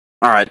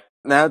All right,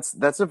 that's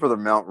it for the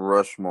Mount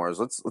Rushmores.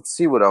 Let's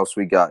see what else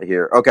we got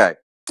here. Okay,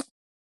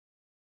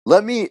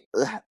 let me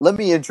let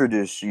me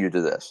introduce you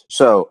to this.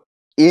 So,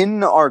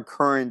 in our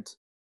current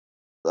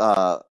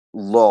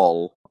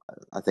lull,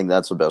 I think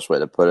that's the best way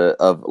to put it,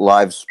 of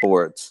live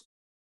sports,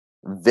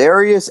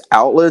 various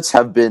outlets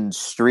have been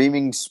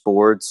streaming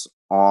sports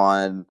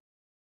on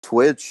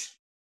Twitch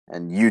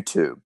and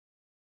YouTube.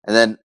 And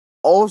then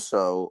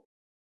also,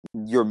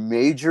 your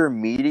major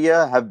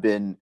media have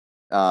been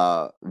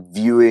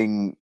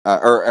viewing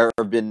or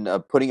have been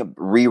putting up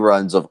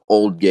reruns of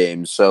old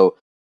games. So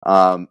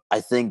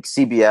I think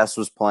CBS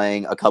was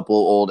playing a couple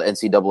old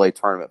NCAA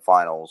tournament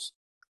finals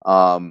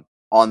on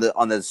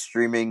the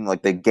streaming,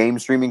 like the game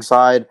streaming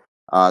side.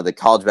 The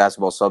college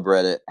basketball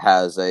subreddit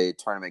has a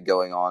tournament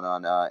going on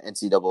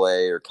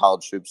NCAA or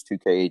College Hoops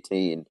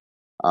 2K18.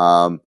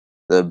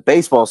 The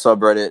baseball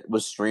subreddit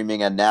was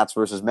streaming a Nats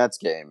versus Mets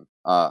game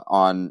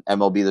on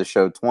MLB The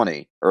Show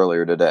 20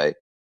 earlier today.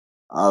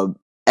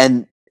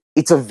 And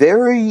it's a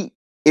very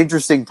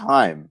interesting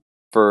time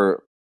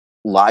for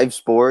live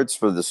sports,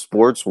 for the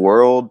sports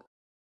world,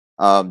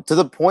 to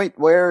the point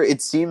where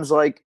it seems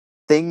like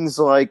things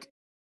like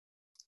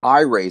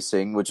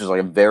iRacing, which is like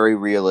a very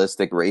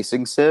realistic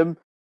racing sim,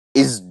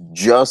 is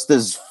just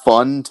as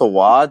fun to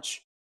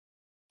watch,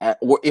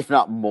 or if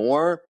not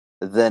more,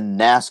 than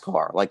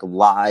NASCAR, like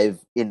live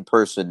in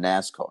person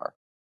NASCAR.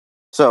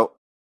 So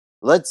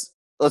let's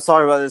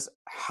talk about this.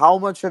 How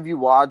much have you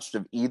watched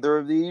of either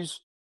of these?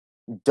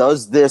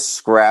 Does this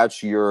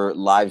scratch your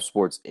live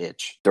sports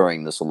itch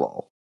during this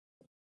lull?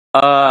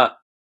 Uh,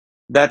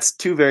 that's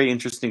two very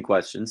interesting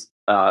questions.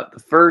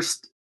 The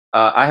first,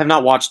 I have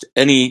not watched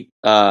any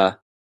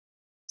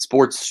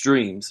sports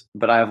streams,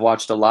 but I have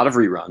watched a lot of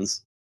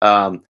reruns.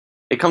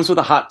 It comes with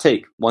a hot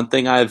take. One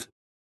thing I've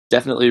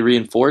definitely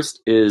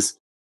reinforced is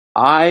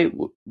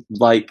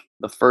like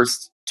the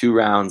first two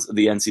rounds of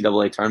the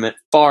NCAA tournament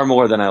far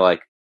more than I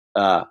like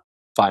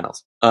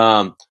finals.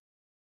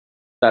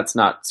 That's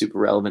not super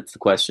relevant to the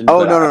question,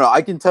 Oh but no no no!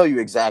 I can tell you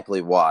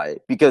exactly why.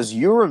 Because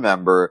you and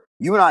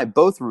I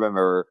both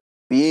remember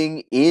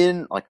being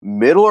in like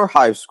middle or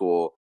high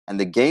school, and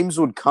the games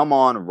would come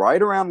on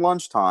right around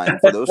lunchtime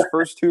for those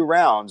first two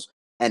rounds,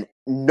 and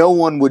no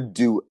one would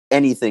do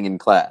anything in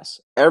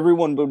class.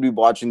 Everyone would be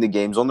watching the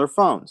games on their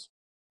phones,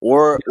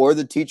 or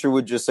the teacher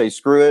would just say,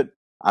 "Screw it,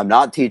 I'm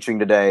not teaching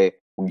today.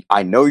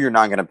 I know you're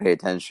not going to pay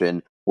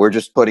attention. We're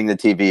just putting the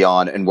TV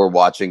on and we're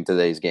watching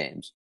today's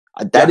games."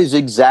 That yeah, is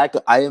exact.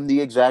 I am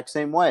the exact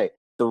same way.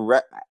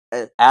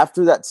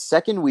 After that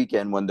second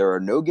weekend when there are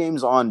no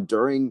games on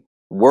during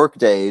work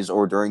days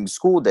or during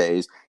school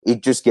days,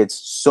 it just gets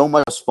so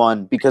much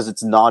fun because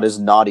it's not as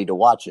naughty to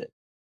watch it.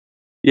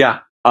 yeah.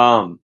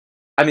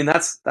 I mean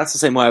that's the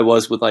same way I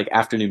was with like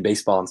afternoon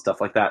baseball and stuff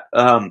like that.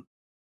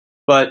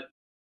 But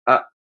uh,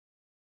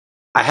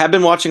 I have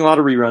been watching a lot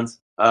of reruns.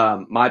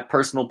 My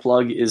personal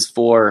plug is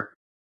for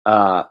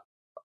uh,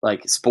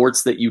 like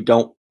sports that you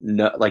don't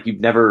know, like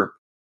you've never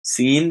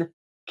seen,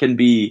 can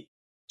be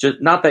just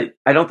not that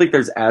I don't think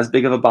there's as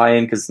big of a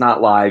buy-in because it's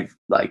not live.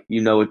 Like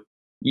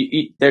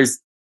there's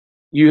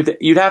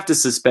you'd have to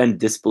suspend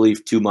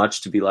disbelief too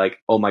much to be like,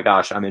 oh my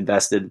gosh, I'm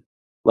invested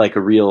like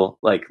a real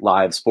like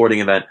live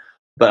sporting event.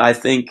 But I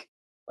think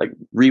like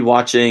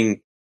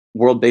rewatching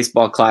World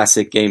Baseball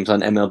Classic games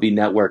on MLB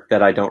Network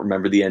that I don't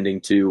remember the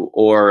ending to,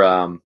 or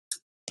oh,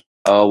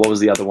 what was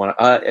the other one?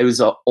 It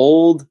was a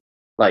old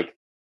like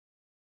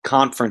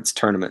conference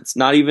tournaments,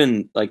 not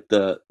even like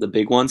the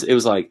big ones. It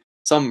was like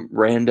some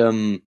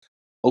random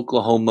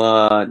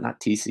Oklahoma, not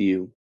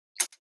TCU.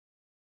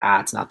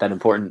 It's not that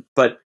important,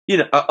 but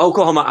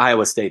Oklahoma,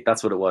 Iowa State.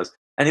 That's what it was,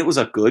 and it was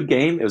a good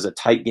game. It was a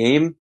tight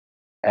game,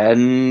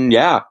 and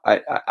yeah,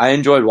 I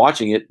enjoyed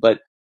watching it. But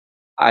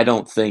I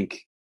don't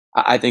think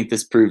I think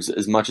this proves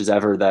as much as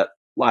ever that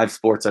live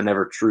sports are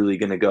never truly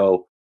going to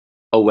go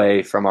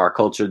away from our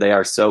culture. They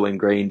are so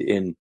ingrained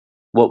in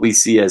what we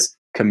see as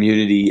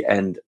community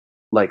and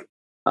like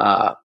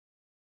uh,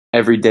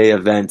 everyday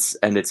events,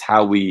 and it's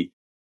how we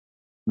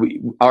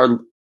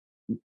are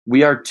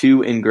we are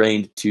too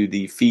ingrained to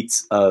the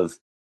feats of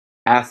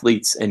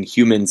athletes and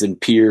humans and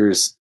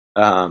peers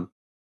um,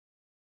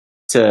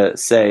 to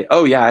say,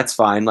 oh yeah, it's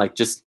fine. Like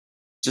just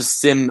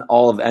sim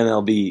all of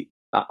MLB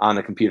on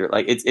a computer.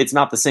 Like it's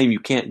not the same. You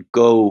can't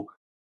go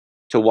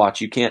to watch.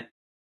 You can't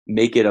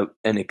make it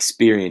an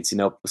experience.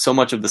 So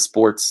much of the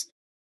sports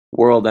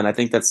world, and I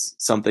think that's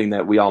something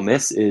that we all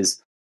miss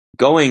is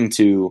going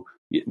to.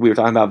 We were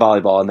talking about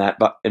volleyball in that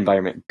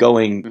environment.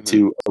 Going Mm-hmm.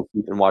 to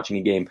O'Keefe and watching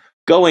a game.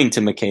 Going to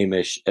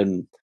McCamish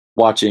and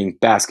watching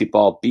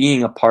basketball.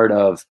 Being a part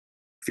of,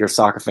 if you're a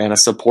soccer fan, a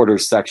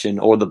supporters section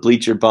or the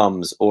bleacher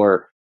bums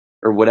or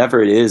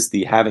whatever it is.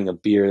 The having a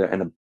beer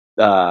and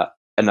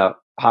a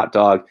hot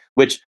dog.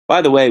 Which,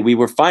 by the way, we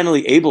were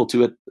finally able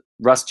to at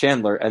Russ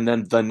Chandler, and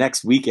then the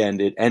next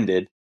weekend it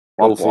ended.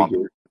 Go Womp womp.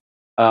 figure.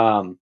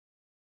 Um,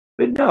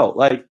 but no,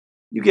 like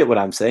you get what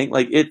I'm saying.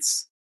 Like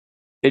it's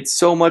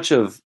so much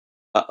of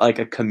like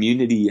a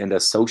community and a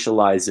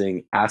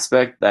socializing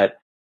aspect that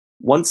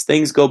once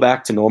things go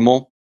back to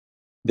normal,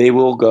 they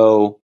will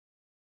go.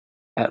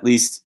 at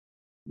least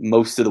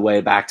most of the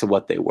way back to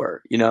what they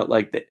were.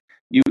 Like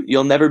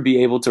you'll never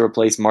be able to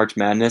replace March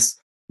Madness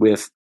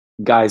with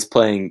guys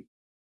playing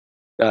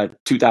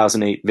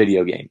 2008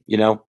 video game.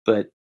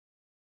 But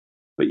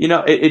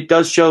it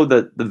does show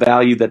the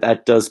value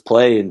that does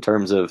play in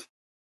terms of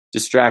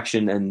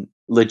distraction and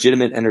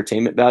legitimate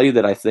entertainment value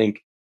that I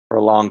think for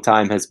a long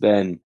time has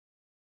been,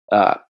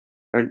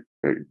 or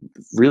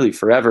really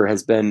forever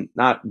has been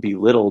not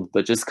belittled,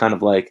 but just kind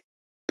of like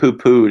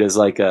poo-pooed as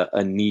like a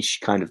niche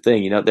kind of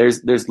thing.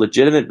 There's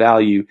legitimate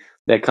value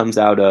that comes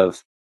out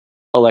of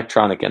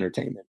electronic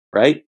entertainment,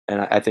 right?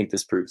 And I think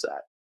this proves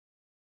that.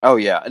 Oh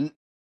yeah, and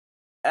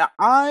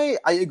I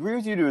agree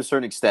with you to a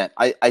certain extent.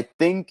 I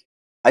think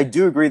I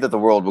do agree that the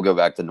world will go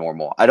back to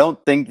normal. I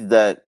don't think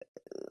that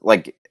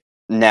like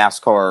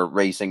NASCAR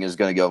racing is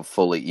going to go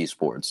fully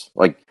esports.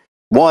 Like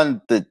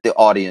one, the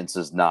audience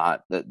is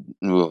not the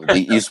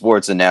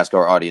esports and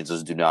NASCAR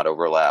audiences do not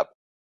overlap.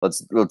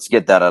 Let's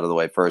get that out of the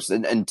way first.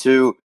 And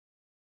two,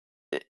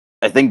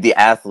 I think the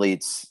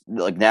athletes,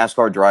 like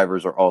NASCAR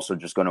drivers, are also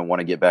just going to want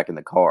to get back in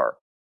the car.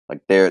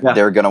 Like they're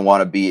going to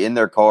want to be in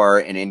their car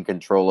and in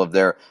control of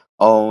their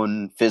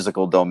own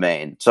physical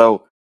domain.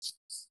 So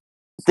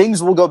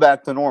things will go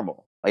back to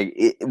normal.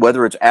 Like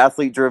whether it's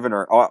athlete driven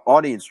or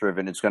audience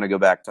driven, it's going to go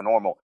back to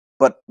normal.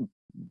 But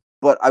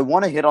I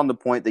want to hit on the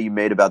point that you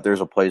made about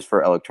there's a place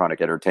for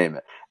electronic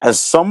entertainment. As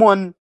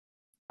someone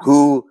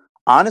who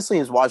honestly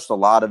has watched a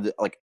lot of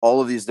like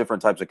all of these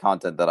different types of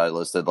content that I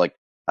listed, like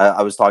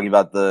I was talking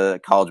about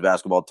the college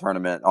basketball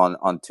tournament on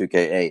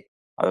 2K8.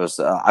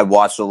 I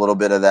watched a little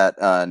bit of that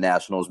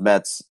Nationals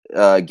Mets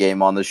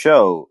game on the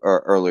show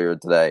earlier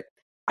today.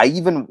 I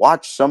even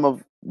watched some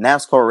of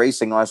NASCAR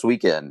racing last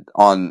weekend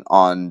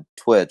on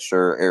Twitch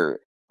or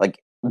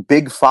like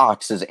Big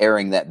Fox is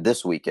airing that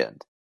this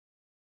weekend.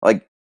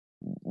 Like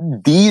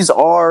these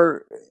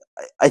are,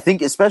 I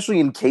think, especially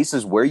in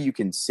cases where you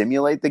can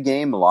simulate the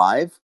game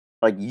live,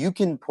 like you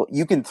can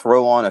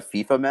throw on a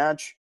FIFA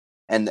match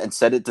and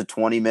set it to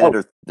 20-minute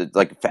or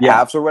like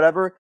halves or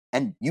whatever,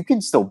 and you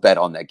can still bet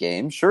on that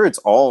game. Sure, it's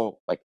all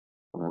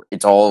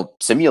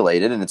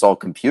simulated and it's all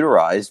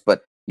computerized,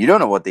 but you don't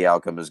know what the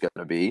outcome is going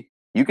to be.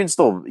 You can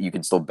still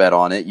bet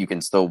on it. You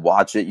can still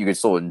watch it. You can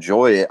still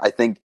enjoy it. I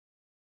think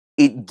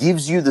it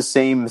gives you the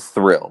same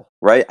thrill,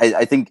 right?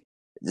 I think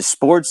the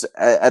sports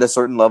at a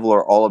certain level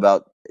are all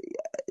about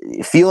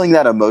feeling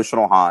that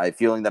emotional high,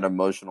 feeling that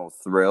emotional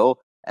thrill,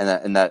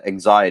 and that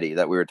anxiety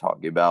that we were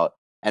talking about.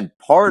 And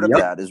part of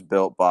that is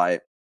built by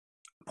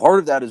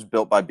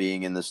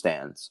being in the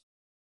stands.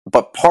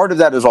 But part of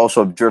that is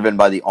also driven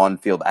by the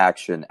on-field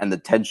action and the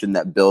tension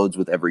that builds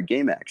with every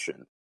game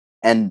action.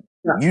 And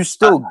you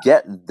still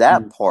get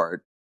that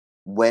part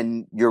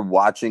when you're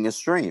watching a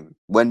stream.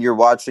 When you're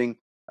watching,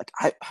 like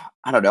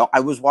I don't know,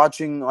 I was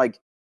watching like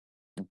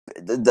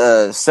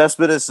the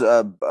Cespedes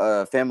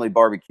family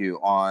barbecue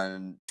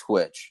on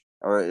Twitch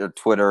or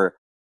Twitter,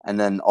 and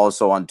then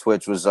also on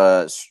Twitch was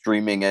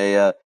streaming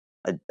a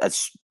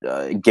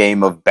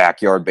game of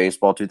Backyard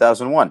Baseball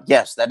 2001.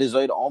 Yes, that is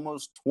an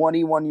almost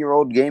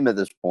 21-year-old game at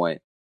this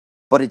point,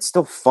 but it's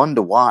still fun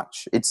to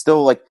watch. It's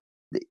still like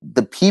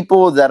the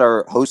people that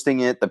are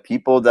hosting it, the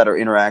people that are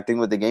interacting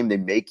with the game, they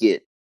make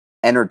it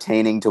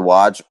entertaining to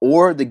watch.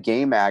 Or the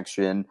game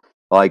action,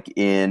 like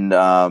in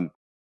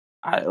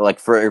like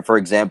for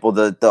example,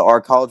 the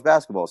our college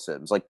basketball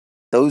sims, like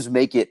those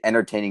make it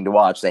entertaining to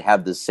watch. They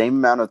have the same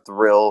amount of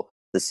thrill,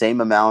 the same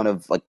amount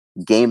of like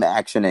game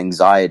action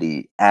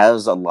anxiety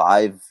as a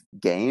live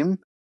game.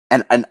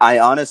 And I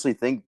honestly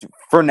think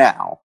for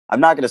now, I'm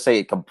not going to say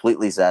it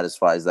completely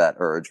satisfies that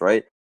urge,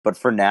 right? But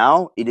for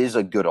now, it is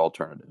a good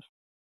alternative.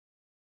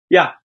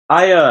 Yeah,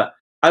 I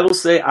will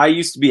say I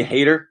used to be a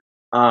hater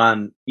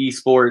on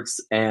esports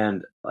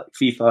and like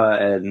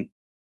FIFA and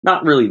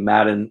not really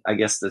Madden. I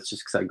guess that's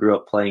just because I grew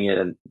up playing it,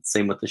 and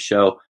same with the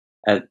show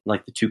at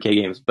like the 2K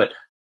games. But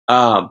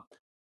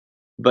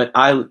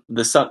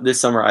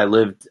this summer I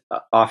lived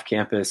off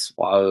campus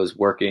while I was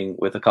working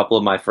with a couple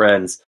of my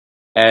friends,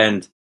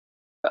 and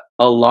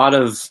a lot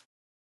of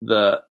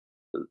the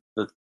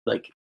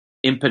like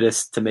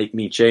impetus to make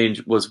me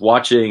change was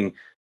watching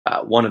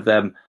one of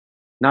them.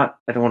 Not,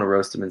 I don't want to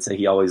roast him and say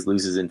he always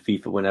loses in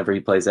FIFA whenever he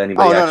plays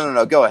anybody. Oh,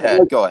 no. Go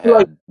ahead. Go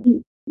ahead.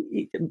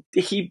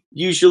 He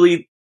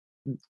usually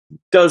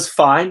does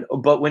fine,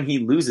 but when he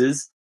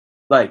loses,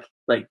 like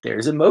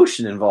there's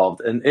emotion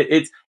involved, and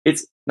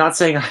it's not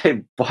saying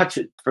I watch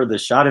it for the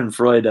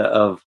Schadenfreude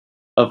of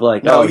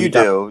like. No, you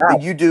do.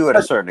 You do at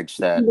a certain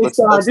extent. Let's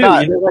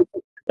not. Like,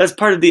 that's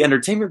part of the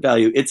entertainment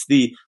value. It's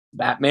the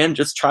Batman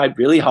just tried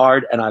really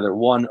hard and either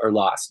won or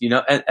lost.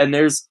 And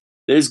there's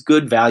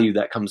good value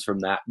that comes from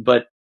that,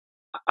 but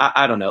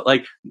I don't know.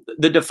 Like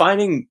the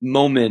defining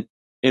moment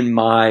in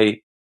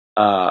my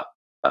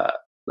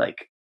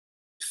like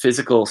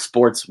physical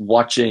sports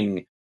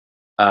watching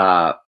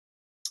I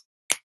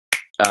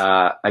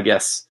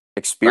guess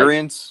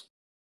experience,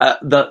 like,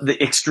 the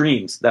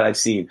extremes that I've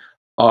seen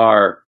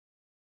are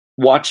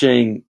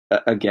watching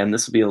again.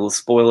 This will be a little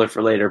spoiler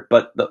for later,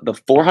 but the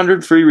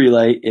 400 free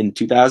relay in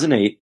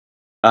 2008,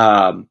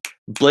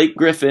 Blake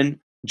Griffin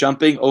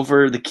jumping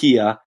over the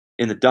Kia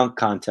in the dunk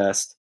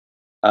contest.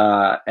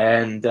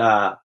 And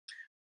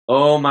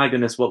oh my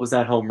goodness, what was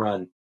that home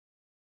run?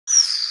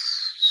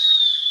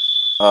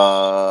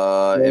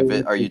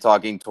 Are you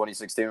talking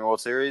 2016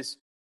 World Series?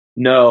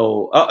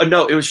 No,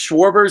 no, it was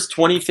Schwarber's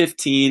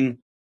 2015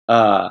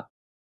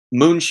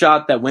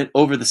 moonshot that went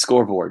over the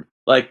scoreboard.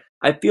 Like,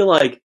 I feel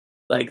like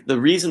the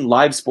reason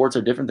live sports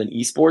are different than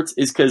esports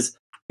is because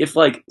if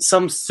like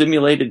some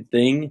simulated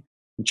thing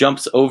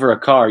jumps over a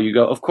car, you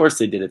go, of course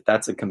they did it.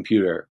 That's a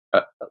computer.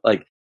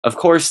 Like, of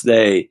course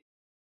they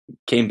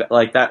came back.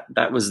 Like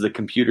that was the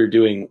computer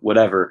doing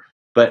whatever.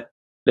 But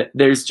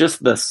there's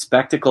just the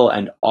spectacle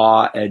and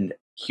awe and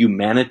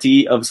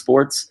humanity of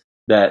sports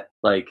that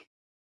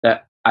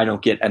I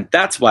don't get, and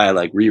that's why I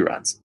like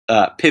reruns.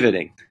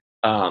 Pivoting.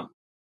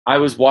 I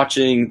was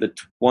watching the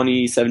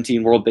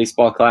 2017 World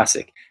Baseball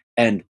Classic,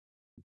 and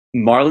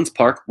Marlins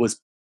Park was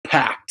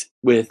packed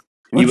with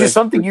Which is US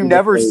something you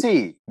never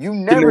see. You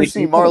never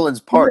see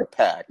Marlins Park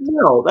packed.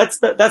 No, that's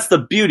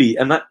the beauty,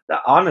 and that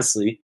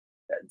honestly,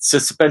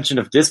 suspension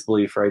of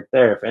disbelief right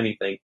there, if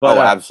anything. But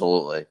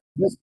absolutely.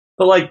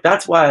 But like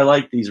that's why I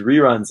like these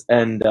reruns,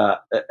 and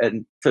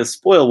to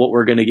spoil what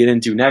we're going to get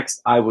into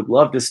next, I would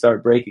love to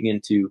start breaking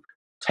into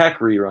tech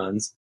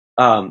reruns,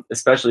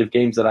 especially of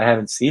games that I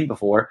haven't seen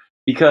before,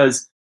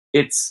 because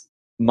it's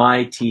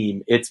my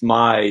team, it's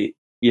my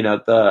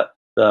the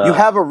you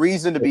have a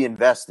reason to be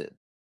invested.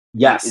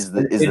 Yes, is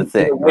the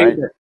thing, right?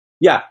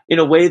 In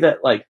a way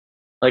that like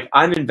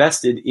I'm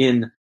invested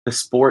in the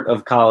sport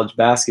of college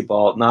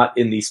basketball, not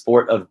in the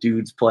sport of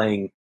dudes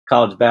playing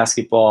college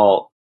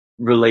basketball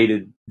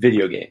related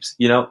video games.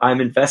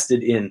 I'm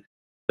invested in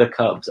the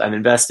Cubs. I'm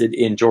invested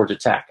in Georgia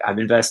Tech. I'm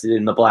invested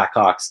in the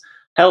Blackhawks.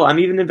 Hell, I'm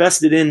even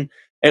invested in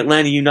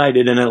Atlanta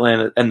United and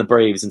Atlanta and the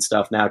Braves and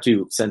stuff now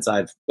too, since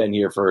I've been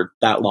here for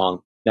that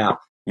long now.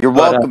 You're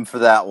welcome for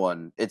that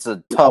one. It's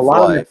a tough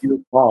life. Your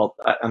fault.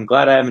 I'm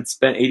glad I haven't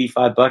spent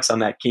 $85 on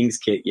that Kings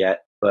kit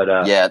yet.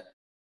 But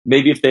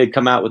maybe if they had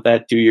come out with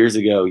that 2 years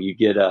ago, you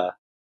get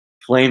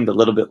flamed a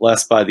little bit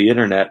less by the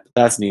internet. But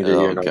that's neither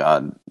here nor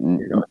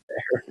there.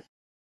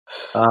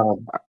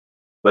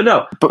 But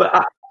no,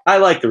 but I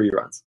like the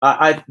reruns.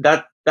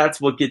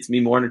 That's what gets me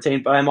more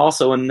entertained. But I'm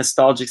also a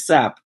nostalgic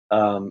sap,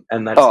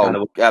 and that's kind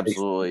of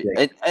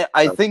absolutely.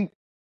 I think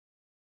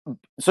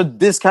so.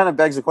 This kind of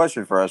begs a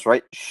question for us,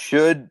 right?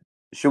 Should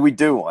we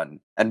do one,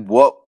 and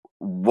what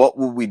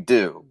will we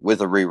do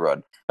with a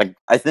rerun? Like,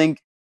 I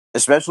think,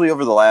 especially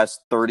over the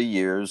last 30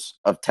 years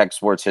of tech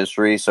sports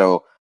history.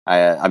 So,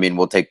 I mean,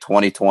 we'll take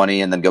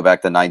 2020 and then go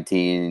back to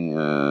 19.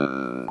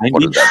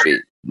 What would that be?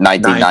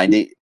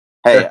 1990.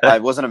 Hey, I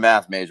wasn't a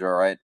math major, all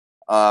right?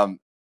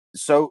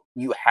 So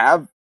you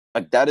have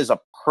that is a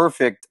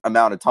perfect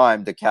amount of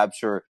time to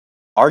capture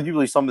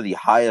arguably some of the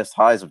highest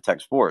highs of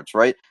tech sports,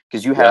 right?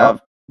 Because you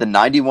have the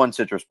 91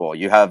 Citrus Bowl,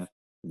 you have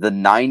the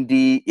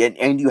 90,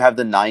 and you have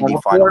the 90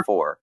 Final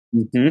Four.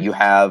 Mm-hmm. You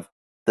have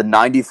the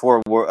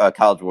 94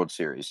 College World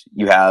Series.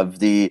 You have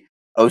the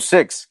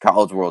 06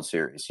 College World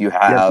Series. You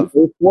have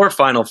the 04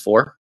 Final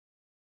Four.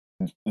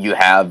 You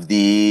have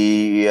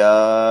the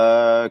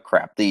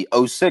the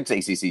 06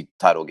 ACC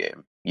title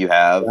game. You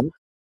have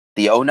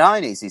the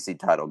 09 ACC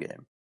title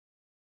game.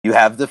 You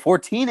have the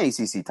 14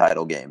 ACC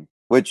title game,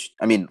 which,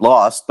 I mean,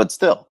 lost, but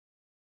still.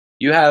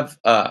 You have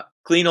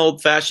clean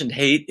old-fashioned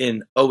hate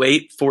in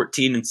 08,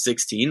 14, and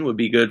 16 would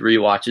be good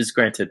rewatches.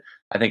 Granted,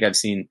 I think I've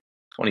seen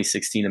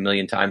 2016 a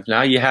million times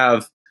now. You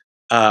have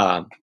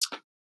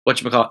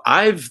whatchamacallit.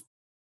 I've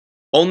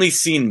only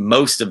seen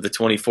most of the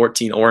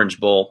 2014 Orange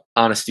Bowl,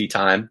 honesty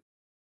time.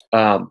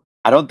 I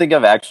don't think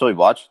I've actually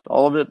watched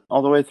all of it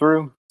all the way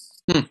through.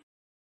 We're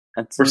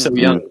so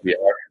young. We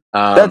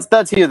are.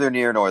 That's neither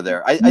near nor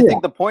there. I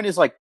think the point is,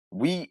 like,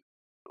 we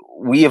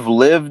have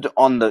lived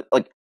on the,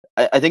 like,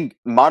 I think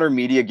modern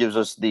media gives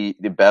us the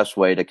best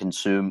way to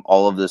consume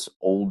all of this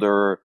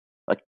older,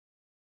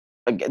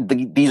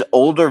 these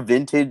older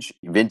vintage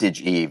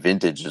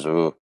is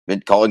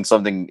calling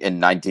something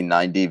in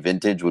 1990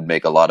 vintage would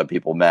make a lot of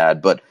people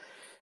mad, but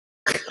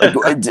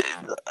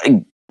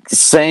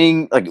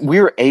saying, like,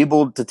 we were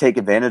able to take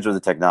advantage of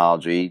the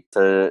technology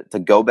to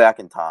go back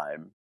in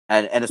time,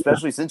 and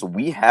especially since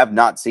we have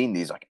not seen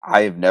these. Like,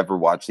 I have never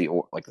watched the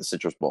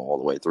Citrus Bowl all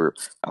the way through.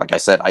 Like I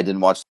said, I didn't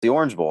watch the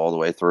Orange Bowl all the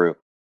way through.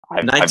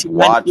 I've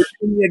watched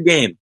Virginia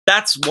game.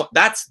 That's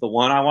the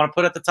one I want to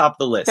put at the top of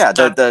the list. Yeah,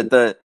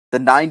 the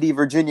 90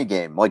 Virginia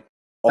game. Like,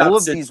 all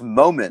of these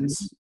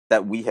moments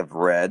that we have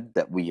read,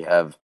 that we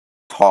have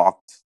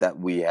talked, that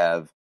we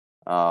have,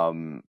 I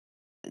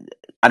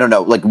don't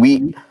know, like,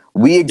 we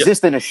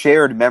exist in a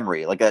shared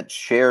memory, like that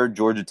shared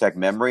Georgia Tech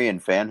memory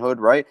and fanhood,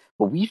 right?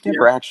 But we've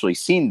never actually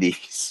seen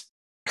these.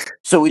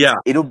 So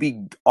it'll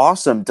be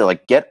awesome to,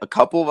 like, get a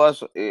couple of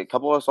us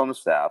on the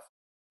staff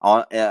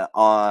on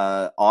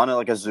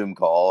like a Zoom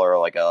call or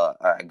like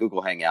a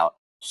Google Hangout,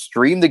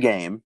 stream the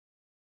game,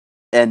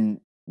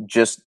 and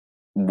just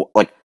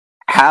like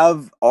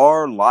have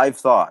our live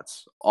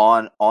thoughts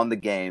on the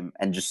game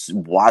and just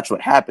watch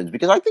what happens.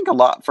 Because I think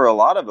for a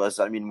lot of us,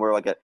 I mean, we're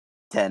like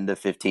 10 to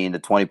 15 to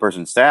 20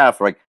 person staff,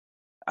 like,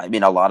 I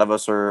mean, a lot of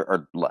us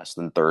are less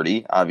than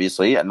 30,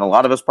 obviously, and a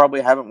lot of us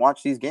probably haven't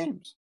watched these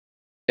games.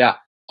 Yeah.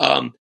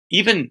 Um,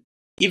 even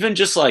even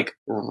just like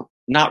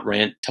not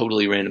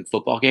totally random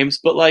football games,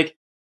 but like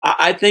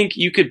I think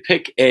you could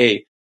pick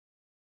a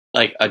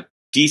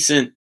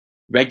decent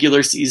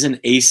regular season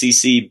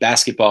ACC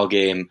basketball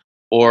game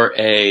or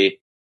a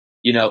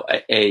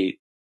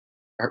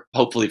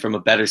hopefully from a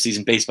better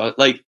season baseball.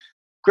 Like,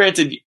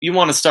 granted, you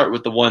want to start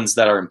with the ones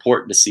that are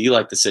important to see,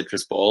 like the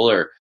Citrus Bowl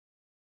or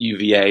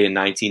UVA in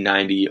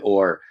 1990,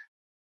 or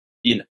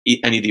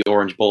any of the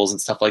Orange Bowls and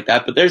stuff like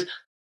that. But there's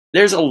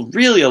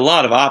really a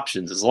lot of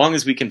options as long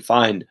as we can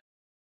find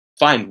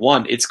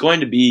one. It's going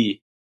to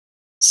be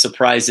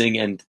surprising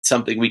and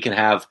something we can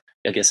have,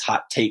 I guess,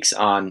 hot takes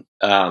on,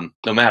 no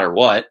matter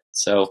what.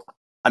 So,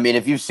 I mean,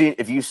 if you've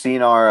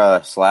seen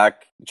our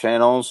Slack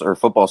channels or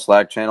football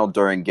Slack channel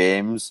during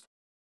games,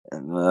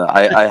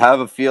 I have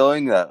a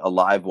feeling that a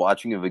live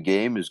watching of a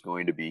game is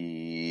going to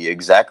be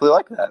exactly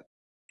like that.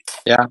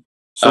 yeah.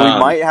 So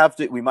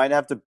we might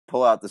have to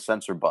pull out the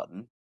censor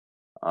button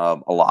a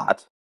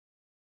lot,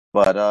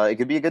 but it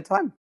could be a good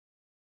time.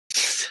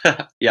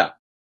 Yeah.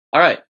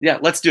 All right. Yeah,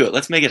 let's do it.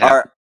 Let's make it All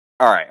happen.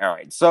 right, all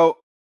right. So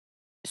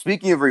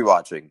speaking of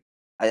rewatching,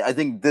 I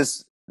think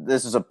this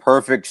is a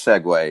perfect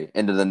segue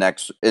into the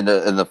next in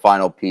the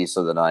final piece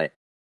of the night.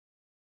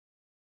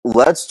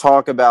 Let's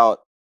talk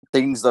about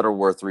things that are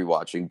worth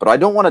rewatching, but I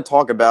don't want to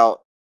talk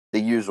about the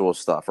usual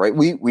stuff, right?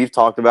 We've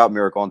talked about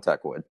Miracle on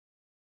Techwood.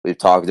 We've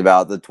talked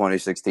about the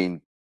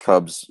 2016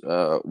 Cubs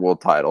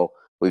world title.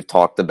 We've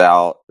talked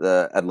about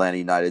the Atlanta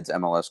United's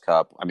MLS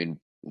Cup. I mean,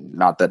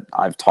 not that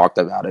I've talked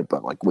about it,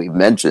 but like we've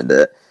mentioned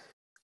it.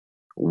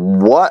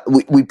 What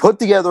we put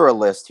together a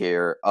list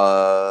here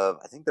of,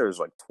 I think there's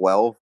like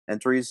 12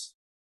 entries,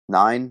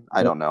 9.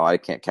 I don't know. I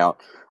can't count.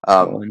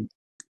 1,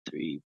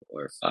 3,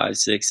 4, 5,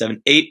 6,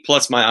 7, 8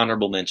 plus my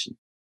honorable mention.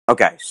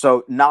 Okay,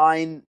 so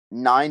nine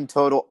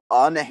total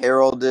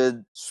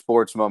unheralded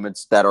sports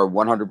moments that are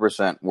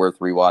 100% worth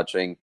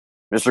rewatching.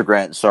 Mr.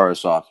 Grant, start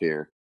us off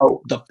here.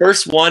 Oh, the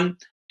first one,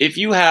 if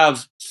you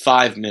have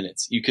 5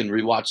 minutes, you can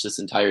rewatch this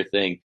entire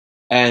thing.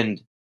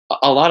 And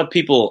a lot of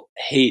people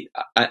hate.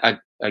 I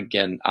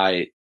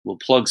will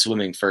plug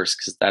swimming first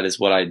because that is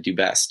what I do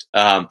best.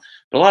 But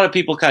a lot of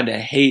people kind of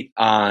hate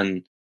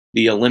on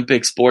the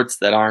Olympic sports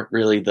that aren't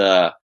really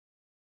the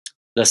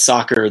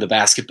soccer, the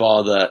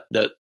basketball,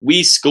 the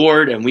we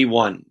scored and we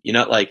won.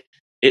 Like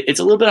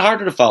it's a little bit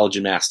harder to follow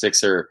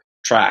gymnastics or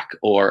track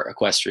or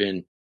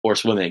equestrian or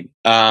swimming.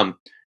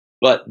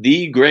 But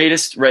the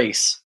greatest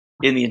race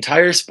in the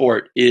entire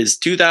sport is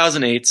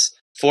 2008's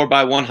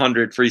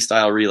 4x100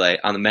 freestyle relay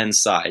on the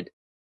men's side.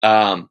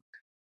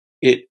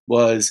 It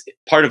was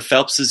part of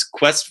Phelps's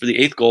quest for the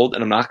 8th gold,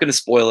 and I'm not going to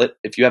spoil it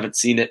if you haven't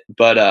seen it,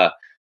 but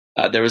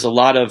there was a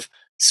lot of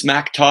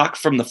smack talk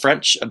from the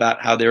French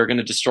about how they were going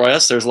to destroy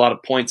us. There's a lot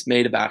of points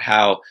made about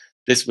how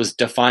this was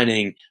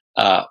defining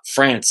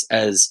France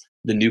as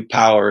the new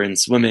power in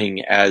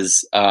swimming,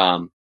 as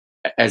a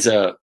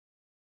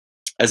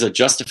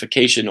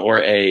justification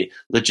or a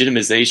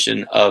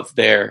legitimization of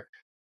their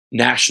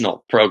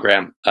national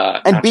program.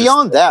 And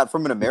beyond that,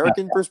 from an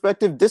American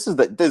perspective, this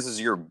is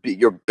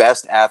your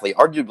best athlete,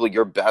 arguably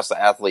your best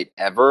athlete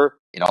ever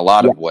in a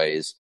lot of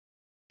ways,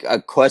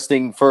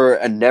 questing for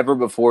a never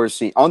before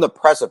seen, on the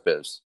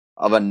precipice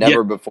of a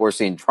never before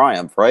seen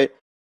triumph. Right?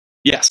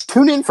 Yes.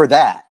 Tune in for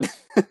that.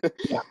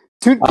 Yeah.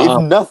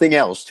 If nothing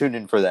else, tune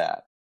in for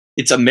that.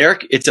 It's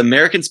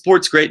American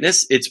sports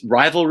greatness. It's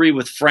rivalry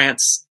with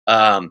France.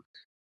 I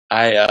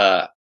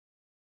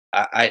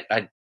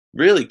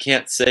really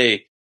can't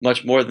say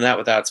much more than that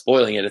without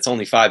spoiling it. It's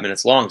only 5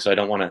 minutes long, so I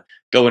don't want to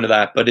go into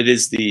that. But it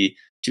is the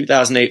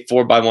 2008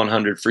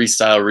 4x100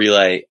 freestyle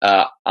relay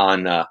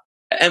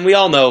and we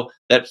all know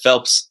that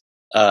Phelps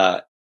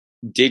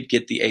did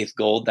get the 8th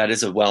gold. That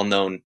is a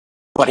well-known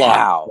but plot.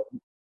 How?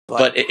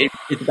 But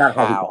it's about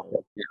how.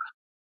 Yeah.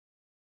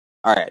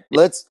 All right.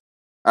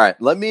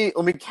 Let me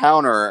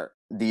counter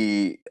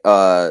the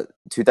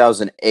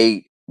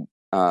 2008.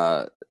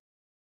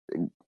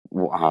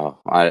 Wow,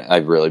 I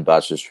really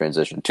botched this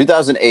transition.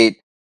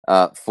 2008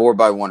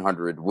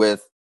 4x100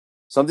 with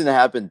something that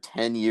happened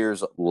 10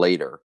 years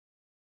later.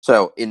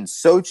 So in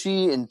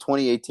Sochi in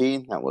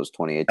 2018, that was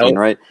 2018,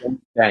 right?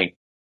 Dang.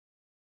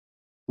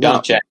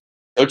 Don't check.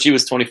 Sochi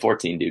was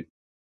 2014, dude.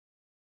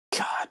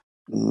 God,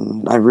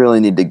 I really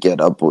need to get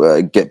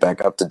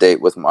back up to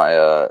date with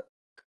my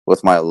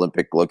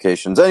Olympic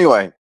locations.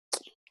 Anyway,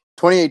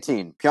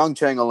 2018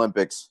 Pyeongchang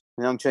Olympics.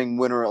 Pyeongchang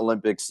Winter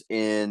Olympics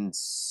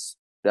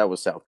that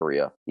was South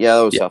Korea. Yeah,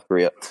 that was South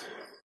Korea.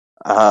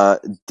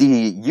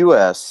 The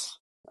U.S.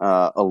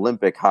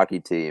 Olympic hockey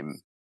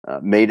team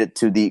made it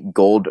to the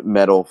gold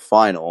medal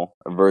final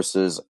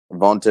versus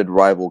vaunted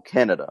rival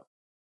Canada.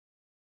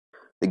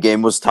 The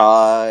game was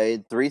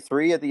tied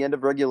 3-3 at the end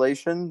of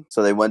regulation,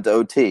 so they went to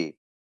OT.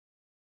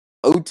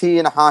 OT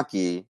in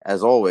hockey,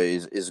 as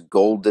always, is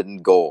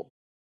golden goal.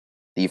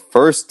 The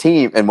first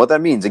team, and what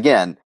that means,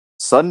 again,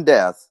 sudden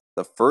death,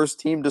 the first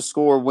team to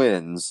score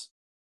wins,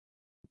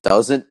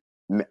 doesn't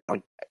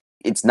like,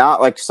 it's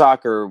not like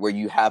soccer where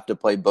you have to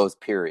play both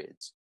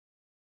periods.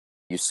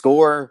 You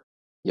score,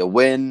 you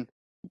win.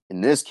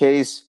 In this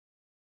case,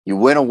 you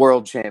win a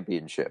world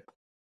championship.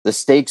 The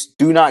stakes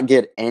do not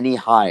get any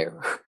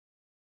higher.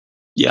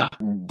 Yeah.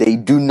 They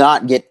do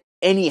not get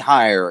any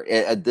higher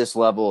at this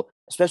level,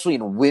 especially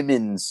in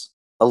women's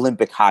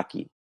Olympic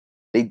hockey.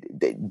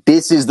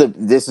 This is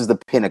the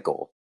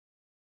pinnacle.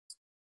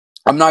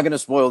 I'm not going to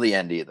spoil the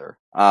end either.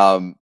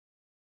 Go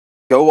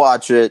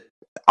watch it.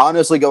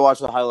 Honestly, go watch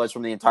the highlights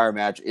from the entire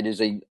match. It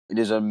is an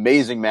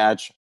amazing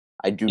match.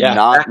 I do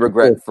not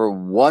regret for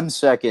 1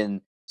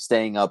 second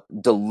staying up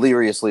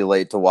deliriously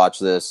late to watch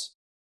this.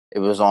 It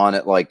was on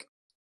at like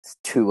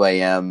 2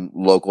 a.m.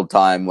 local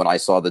time when I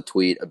saw the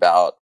tweet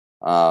about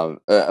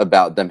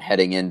them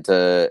heading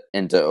into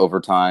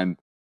overtime.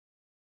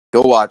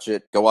 Go watch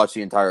it. Go watch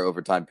the entire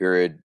overtime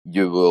period.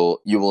 You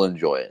will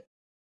enjoy it.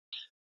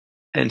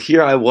 And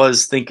here I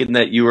was thinking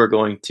that you were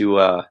going to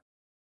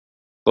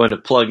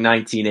plug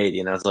 1980,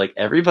 and I was like,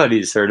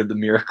 everybody's heard of the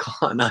Miracle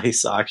on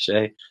Ice,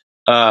 Akshay.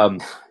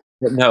 But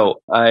no,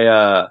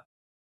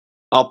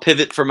 I'll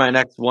pivot for my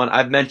next one.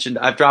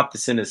 I've dropped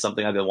this in as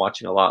something I've been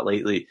watching a lot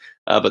lately.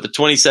 But the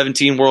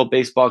 2017 World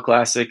Baseball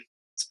Classic,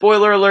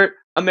 spoiler alert,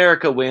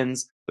 America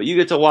wins, but you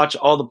get to watch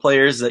all the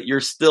players that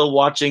you're still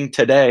watching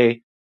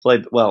today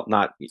play. Well,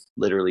 not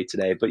literally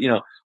today, but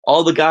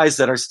all the guys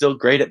that are still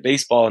great at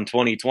baseball in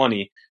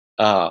 2020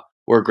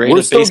 were great.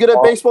 We're still good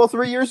at baseball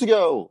 3 years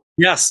ago.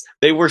 Yes,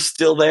 they were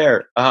still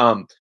there.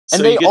 And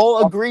they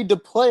all agreed to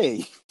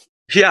play.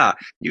 Yeah,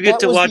 you get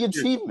to watch the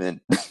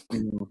achievement.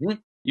 Mm-hmm.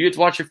 You get to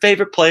watch your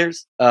favorite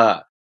players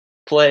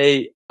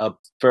play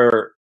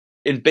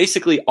in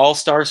basically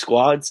all-star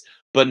squads,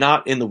 but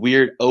not in the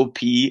weird OP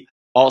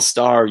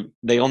all-star.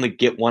 They only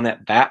get one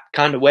at bat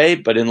kind of way,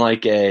 but in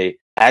like a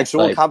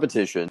actual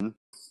competition.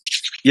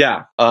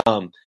 Yeah.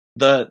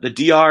 The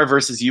DR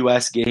versus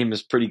US game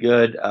is pretty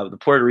good. The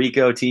Puerto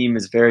Rico team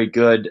is very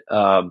good.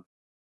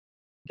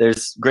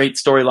 There's great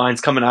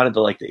storylines coming out of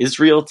the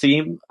Israel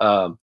team.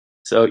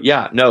 So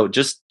yeah, no,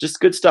 just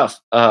good stuff.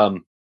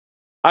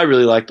 I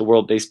really like the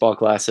World Baseball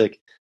Classic,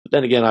 but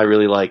then again, I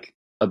really like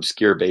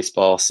obscure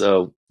baseball.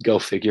 So go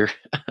figure.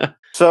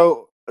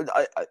 So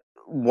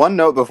one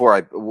note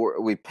before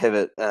we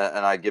pivot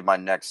and I give my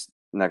next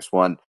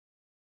one.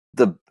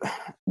 The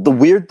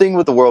weird thing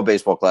with the World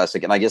Baseball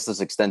Classic, and I guess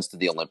this extends to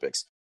the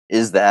Olympics,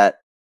 is that,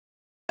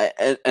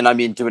 and I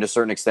mean to a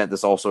certain extent,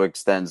 this also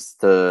extends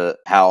to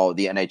how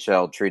the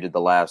NHL treated the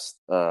last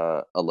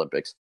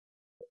Olympics.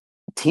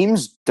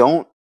 Teams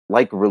don't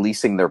like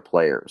releasing their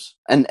players,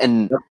 and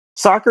yep.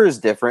 Soccer is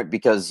different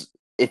because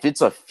if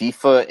it's a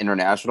FIFA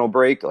international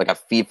break, like a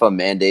FIFA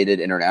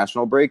mandated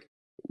international break,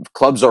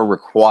 clubs are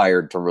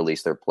required to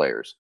release their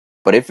players.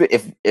 But if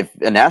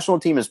a national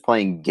team is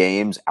playing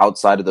games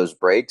outside of those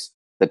breaks,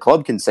 the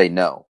club can say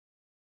no.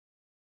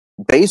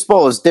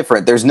 Baseball is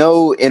different. There's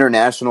no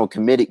international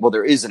committee. Well,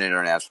 there is an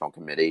international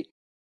committee.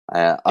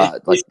 Like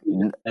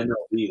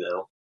MLB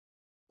though.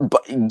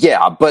 But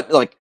yeah, but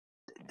like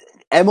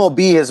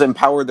MLB has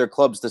empowered their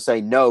clubs to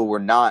say no, we're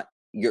not.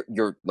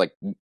 You're like,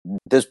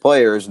 this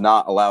player is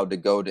not allowed to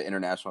go to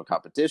international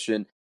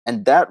competition.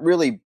 And that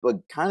really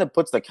kind of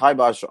puts the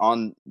kibosh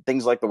on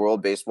things like the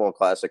World Baseball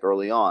Classic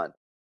early on.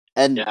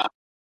 And yeah.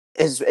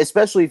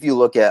 Especially if you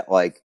look at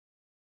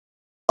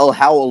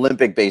how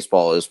Olympic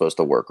baseball is supposed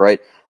to work, right?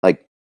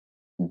 Like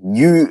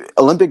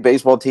Olympic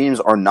baseball teams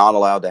are not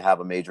allowed to have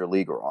a major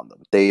leaguer on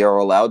them. They are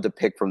allowed to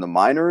pick from the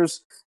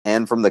minors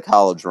and from the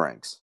college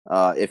ranks,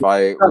 if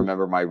I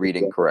remember my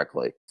reading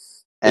correctly.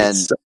 And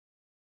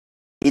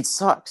it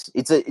sucks.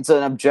 It's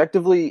an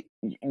objectively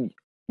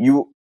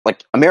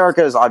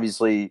America is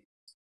obviously,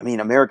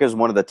 America is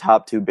one of the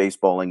top 2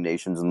 baseballing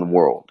nations in the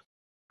world.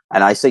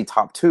 And I say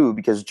top 2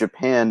 because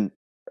Japan,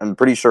 I'm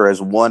pretty sure,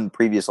 has won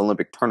previous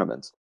Olympic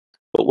tournaments.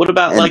 But what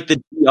about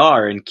the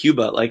DR in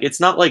Cuba? It's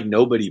not like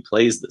nobody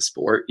plays the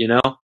sport,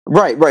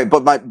 Right.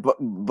 But my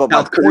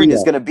point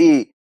is going to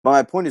be,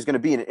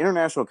 an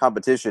international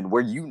competition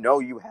where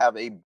you have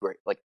a great,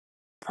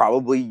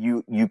 probably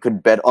you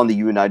could bet on the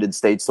United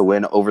States to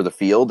win over the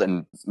field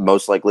and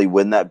most likely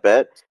win that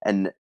bet,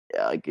 and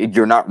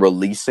you're not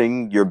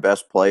releasing your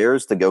best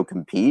players to go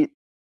compete.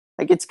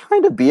 It's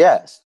kind of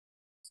BS.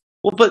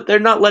 Well, but they're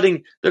not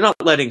letting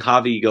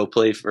Javi go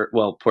play for,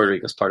 Puerto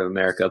Rico's part of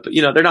America, but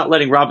they're not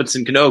letting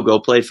Robinson Cano go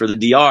play for the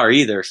DR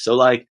either.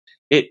 So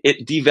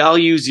it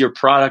devalues your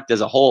product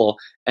as a whole.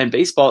 And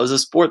baseball is a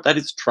sport that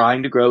is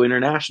trying to grow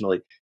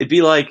internationally. It'd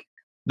be like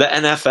the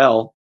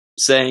NFL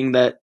saying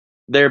that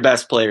their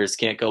best players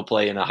can't go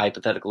play in a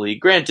hypothetical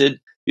league. Granted,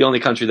 the only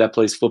country that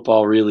plays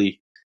football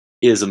really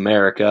is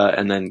America,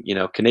 and then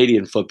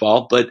Canadian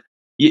football. But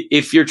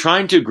if you're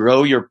trying to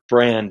grow your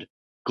brand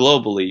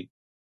globally,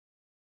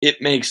 it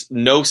makes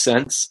no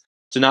sense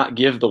to not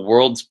give the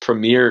world's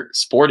premier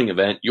sporting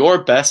event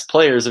your best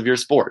players of your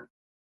sport,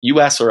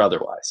 U.S. or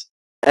otherwise.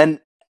 And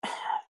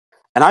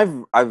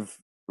I've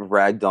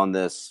ragged on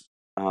this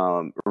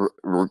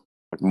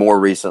more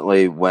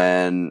recently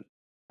when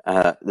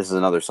this is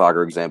another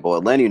soccer example.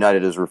 Atlanta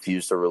United has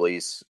refused to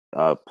release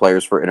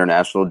players for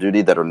international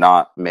duty that are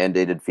not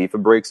mandated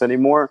FIFA breaks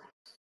anymore.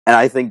 And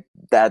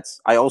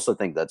I also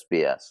think that's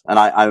BS.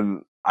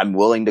 And I'm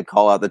willing to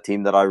call out the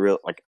team that I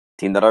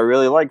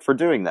really like for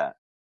doing that.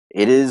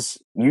 It is,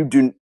 you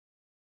do,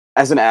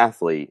 as an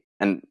athlete,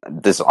 and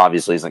this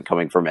obviously isn't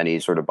coming from any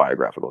sort of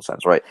biographical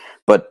sense, right?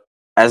 But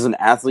as an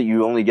athlete,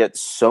 you only get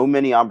so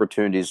many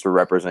opportunities to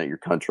represent your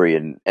country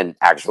in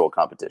actual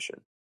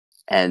competition.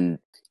 And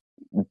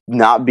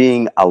not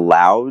being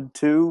allowed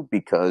to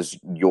because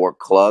your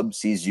club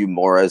sees you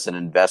more as an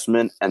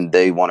investment and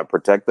they want to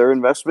protect their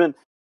investment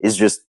is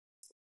just,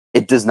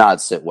 it does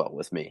not sit well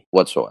with me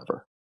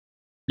whatsoever.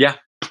 Yeah.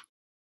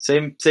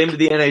 Same to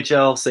the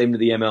NHL, same to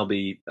the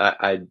MLB.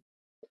 I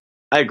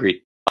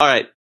agree. All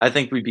right. I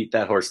think we beat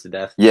that horse to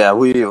death. Yeah,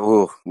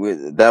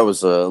 that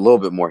was a little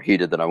bit more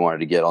heated than I wanted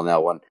to get on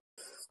that one.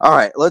 All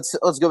right, let's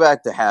go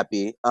back to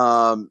happy.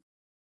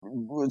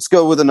 Let's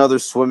go with another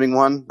swimming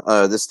one.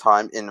 This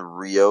time in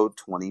Rio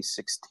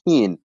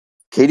 2016.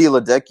 Katie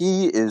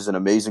Ledecky is an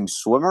amazing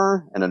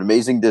swimmer and an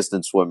amazing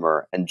distance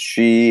swimmer, and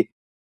she,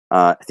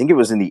 I think it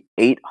was in the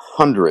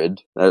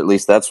 800. At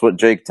least that's what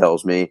Jake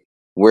tells me,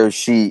 where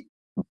she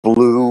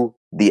blew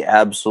the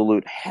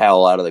absolute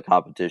hell out of the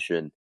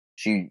competition.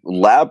 She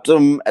lapped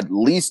everyone at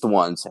least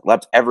once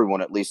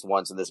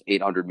in this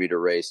 800-meter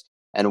race,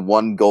 and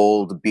won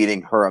gold,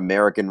 beating her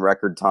American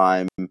record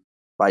time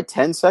by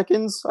 10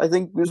 seconds. I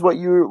think is what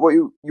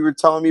you were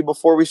telling me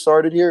before we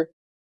started here.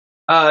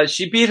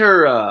 She beat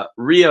her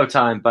Rio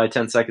time by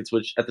 10 seconds,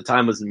 which at the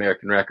time was an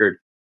American record,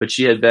 but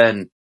she had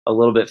been a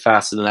little bit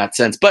faster than that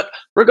since. But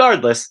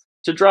regardless,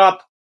 to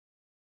drop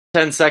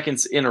 10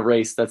 seconds in a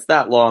race that's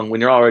that long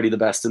when you're already the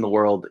best in the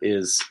world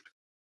is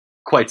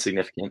quite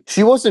significant.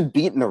 She wasn't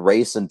beaten a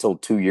race until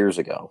 2 years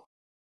ago.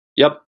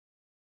 Yep.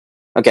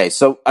 Okay,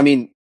 so, I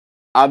mean,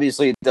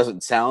 obviously it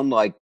doesn't sound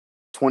like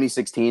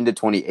 2016 to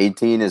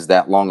 2018 is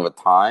that long of a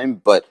time,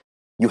 but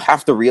you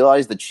have to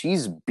realize that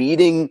she's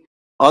beating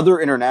other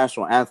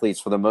international athletes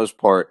for the most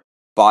part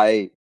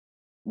by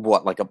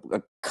like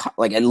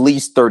at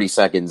least 30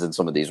 seconds in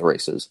some of these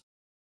races.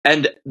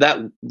 And that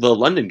the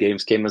London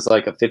Games came as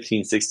like a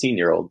 15,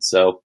 16-year-old,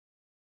 so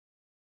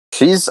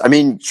she is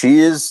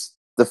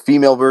the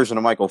female version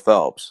of Michael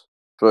Phelps.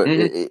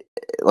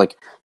 Like,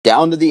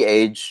 down to the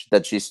age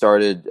that she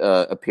started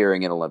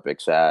appearing in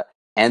Olympics at,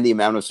 and the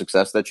amount of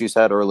success that she's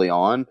had early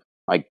on,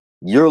 like,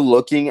 you're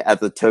looking at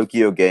the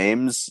Tokyo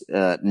Games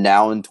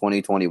now in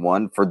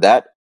 2021 for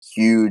that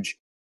huge,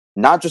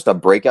 not just a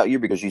breakout year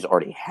because she's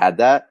already had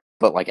that,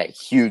 but like a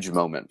huge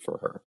moment for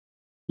her.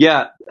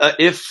 Yeah,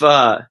 if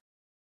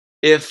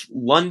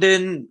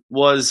London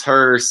was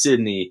her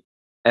Sydney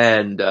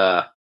and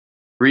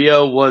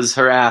Rio was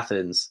her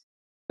Athens,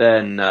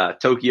 then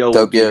Tokyo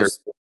would be her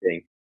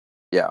thing.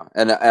 Yeah,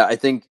 and I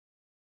think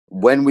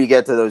when we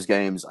get to those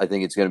games, I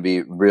think it's going to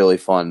be really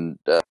fun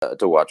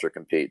to watch her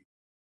compete.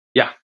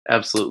 Yeah,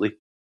 absolutely.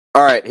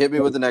 All right, hit me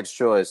with the next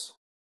choice.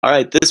 All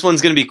right, this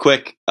one's going to be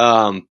quick,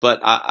 but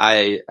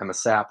I am a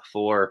sap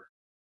for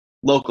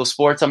local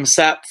sports. I'm a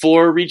sap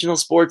for regional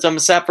sports. I'm a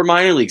sap for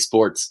minor league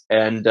sports.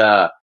 And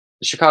the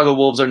Chicago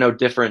Wolves are no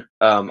different.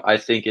 I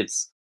think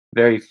it's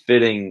very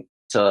fitting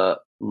to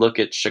look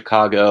at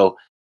Chicago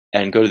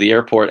and go to the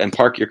airport and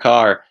park your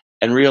car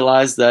and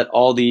realize that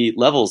all the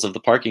levels of the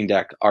parking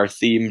deck are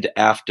themed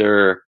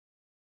after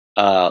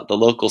the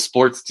local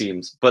sports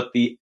teams. But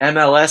the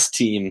MLS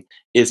team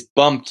is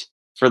bumped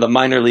for the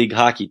minor league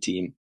hockey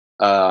team.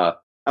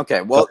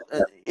 Okay, well,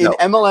 in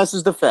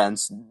MLS's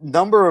defense,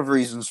 number of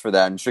reasons for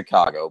that in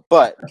Chicago,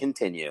 but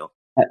continue.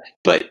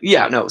 But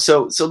yeah, no.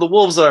 So the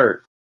Wolves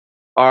are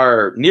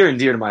near and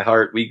dear to my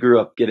heart. We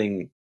grew up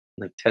getting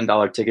like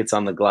 $10 tickets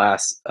on the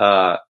glass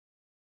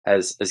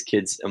as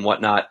kids and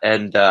whatnot,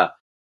 and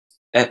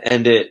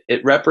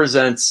it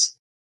represents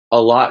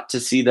a lot to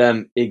see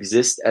them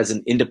exist as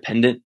an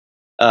independent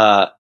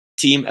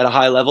team at a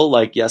high level.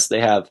 Like, yes,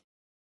 they have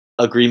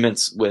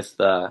agreements with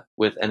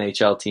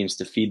NHL teams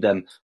to feed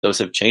them. Those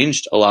have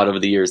changed a lot over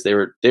the years. They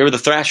were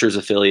the Thrashers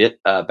affiliate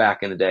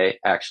back in the day,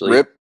 actually.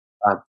 Rip.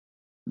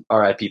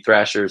 RIP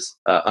Thrashers,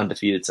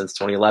 undefeated since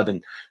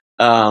 2011.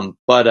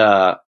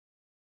 But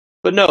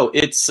no,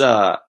 it's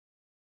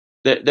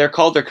their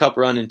Calder Cup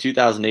run in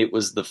 2008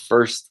 was the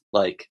first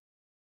like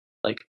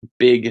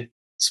big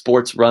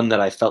sports run that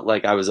I felt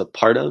like I was a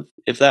part of,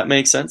 if that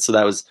makes sense. So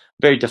that was a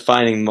very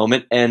defining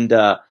moment. And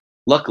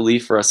luckily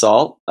for us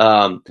all,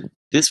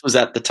 this was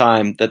at the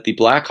time that the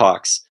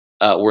Blackhawks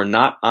were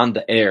not on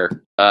the air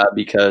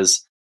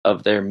because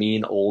of their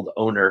mean old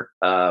owner,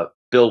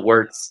 Bill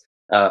Wirtz,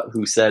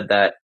 who said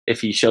that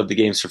if he showed the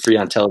games for free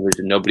on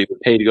television, nobody would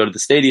pay to go to the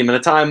stadium at a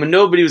time when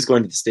nobody was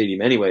going to the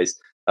stadium anyways.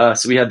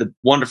 So we had the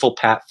wonderful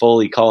Pat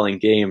Foley calling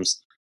games,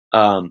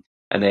 and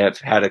they have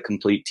had a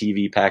complete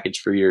TV package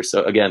for years.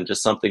 So again,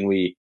 just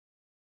something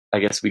I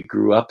guess we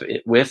grew up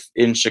with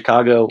in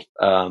Chicago.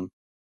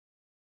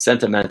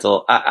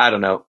 Sentimental. I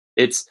don't know.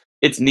 It's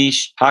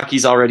niche.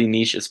 Hockey's already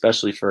niche,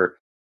 especially for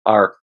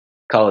our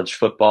college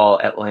football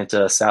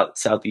Atlanta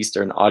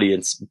Southeastern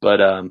audience.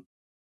 But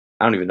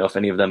I don't even know if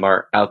any of them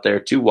are out there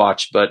to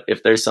watch, but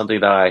if there's something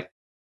that I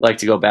like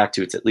to go back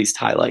to, it's at least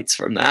highlights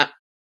from that.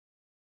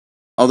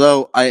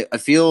 Although I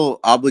feel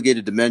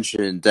obligated to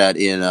mention that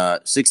in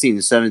 16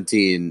 and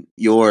 17,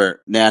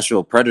 your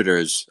Nashville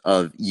Predators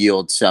of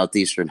Yield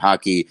Southeastern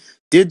Hockey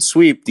did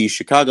sweep the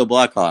Chicago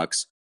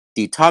Blackhawks,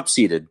 the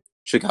top-seeded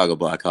Chicago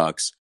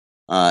Blackhawks,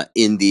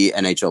 in the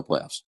NHL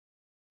playoffs.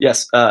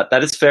 Yes,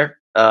 that is fair.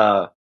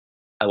 I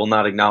will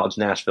not acknowledge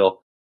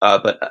Nashville,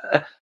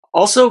 but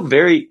also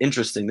very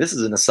interesting. This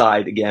is an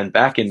aside again,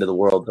 back into the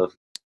world of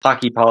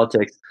hockey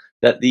politics.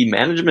 That the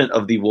management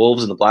of the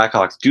Wolves and the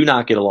Blackhawks do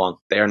not get along.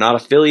 They are not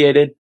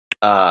affiliated.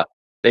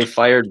 They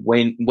fired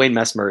Wayne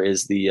Messmer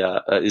is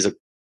a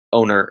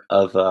owner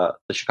of the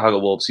Chicago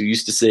Wolves, who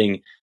used to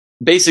sing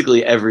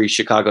basically every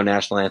Chicago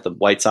national anthem: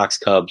 White Sox,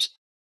 Cubs,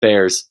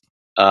 Bears,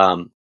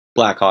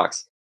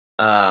 Blackhawks.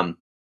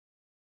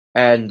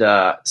 And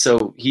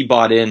so he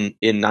bought in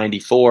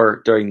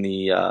 '94 during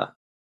the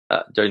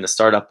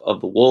startup of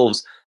the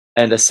Wolves,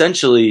 and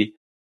essentially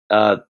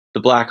the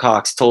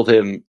Blackhawks told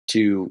him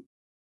to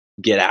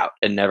get out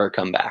and never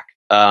come back.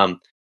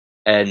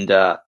 And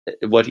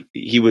what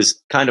he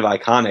was kind of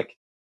iconic.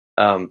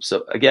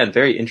 So again,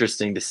 very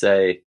interesting to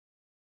say.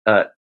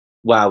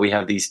 Wow, we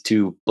have these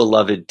two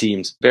beloved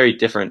teams, very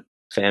different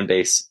fan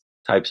base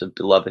types of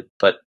beloved,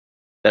 but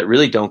that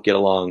really don't get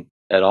along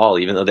at all,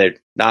 even though they're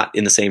not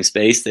in the same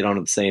space. They don't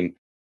have the same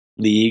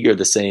league or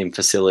the same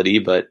facility.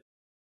 But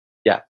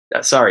yeah,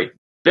 sorry,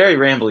 very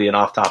rambly and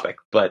off topic,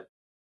 but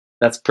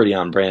that's pretty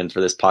on brand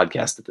for this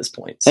podcast at this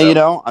point. So,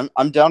 Hey,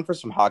 I'm down for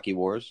some hockey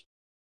wars.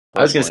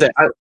 I was going to say,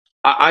 Personally.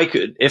 I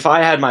could, if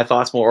I had my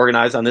thoughts more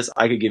organized on this,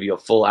 I could give you a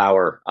full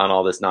hour on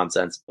all this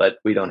nonsense, but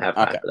we don't have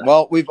time Okay. for that.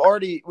 Well, we've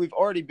already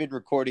been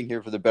recording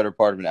here for the better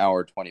part of an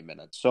hour, 20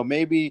 minutes. So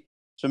maybe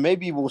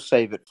we'll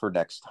save it for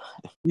next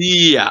time.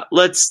 Yeah,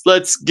 let's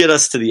get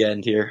us to the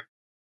end here.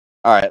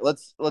 All right,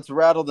 let's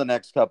rattle the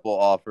next couple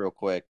off real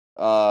quick.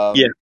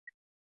 Yeah.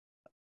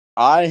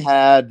 I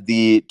had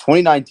the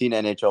 2019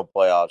 NHL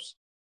playoffs.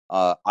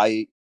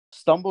 I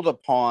stumbled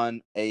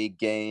upon a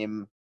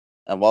game,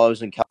 and while I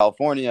was in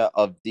California,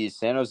 of the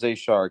San Jose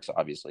Sharks,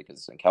 obviously because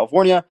it's in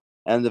California,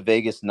 and the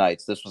Vegas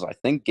Knights. This was, I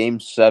think, Game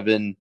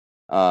 7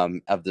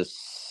 of the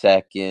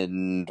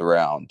second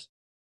round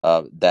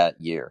that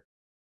year.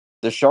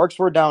 The Sharks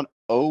were down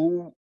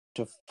 0-4.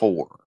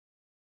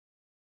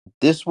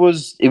 It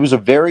was a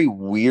very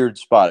weird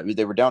spot. I mean,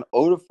 they were down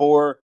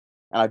 0-4,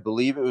 and I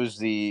believe it was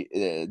the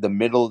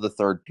middle of the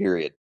third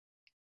period.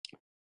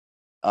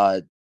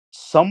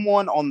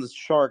 Someone on the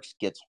Sharks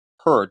gets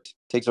hurt,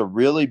 takes a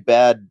really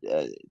bad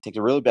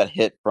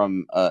hit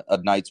from a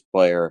Knights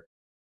player.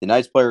 The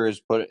Knights player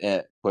is put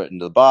into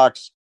the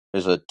box.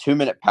 There's a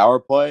 2-minute power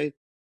play.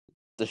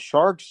 The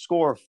Sharks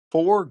score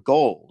 4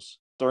 goals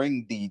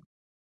during the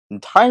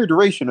entire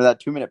duration of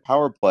that 2-minute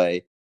power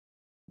play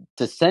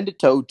to send it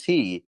to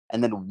OT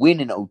and then win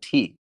in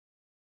OT.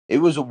 It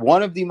was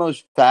one of the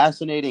most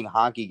fascinating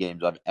hockey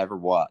games I've ever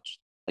watched.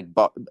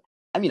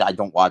 I mean, I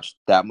don't watch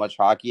that much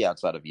hockey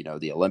outside of,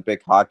 the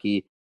Olympic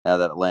hockey now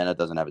that Atlanta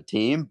doesn't have a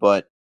team,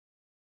 but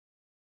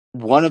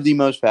one of the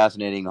most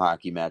fascinating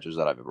hockey matches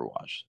that I've ever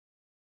watched.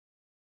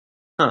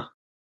 Huh.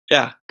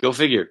 Yeah, go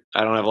figure.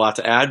 I don't have a lot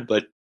to add,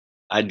 but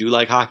I do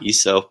like hockey,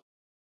 so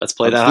let's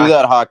play Let's that do hockey.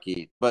 that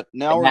hockey. But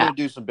now we're Yeah. going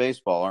to do some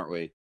baseball, aren't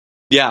we?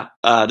 Yeah,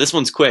 this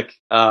one's quick.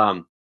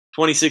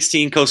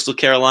 2016 Coastal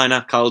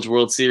Carolina College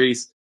World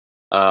Series.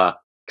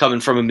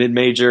 Coming from a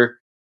mid-major,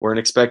 weren't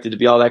expected to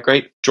be all that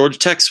great. Georgia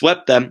Tech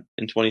swept them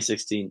in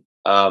 2016,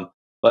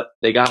 but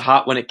they got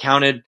hot when it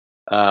counted.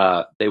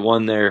 They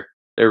won their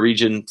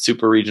region,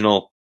 super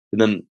regional,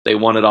 and then they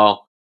won it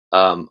all.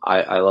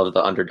 I love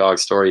the underdog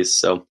stories,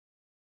 so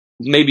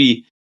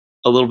maybe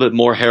a little bit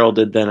more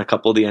heralded than a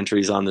couple of the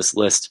entries on this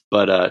list,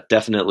 but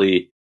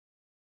definitely,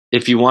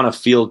 if you want a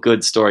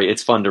feel-good story,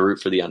 it's fun to root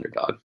for the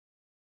underdog.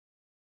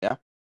 Yeah.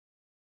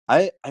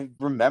 I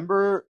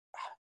remember,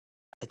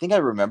 I think I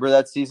remember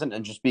that season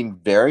and just being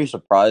very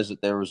surprised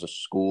that there was a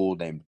school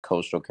named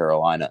Coastal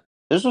Carolina.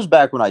 This was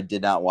back when I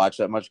did not watch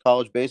that much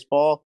college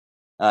baseball.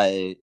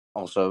 I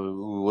also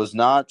was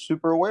not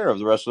super aware of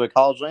the rest of the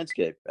college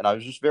landscape, and I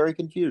was just very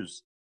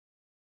confused.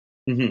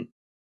 Mm-hmm.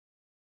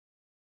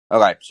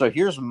 Okay, so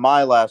here's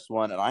my last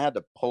one, and I had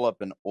to pull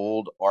up an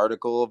old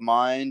article of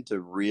mine to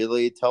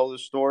really tell the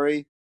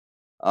story.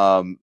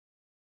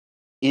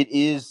 It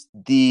is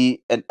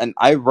and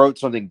I wrote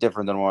something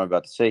different than what I'm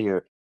about to say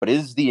here, but it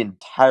is the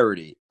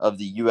entirety of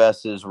the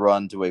U.S.'s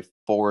run to a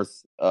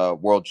 4th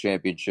World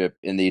Championship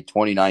in the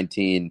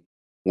 2019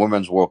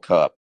 Women's World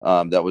Cup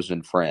that was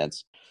in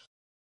France.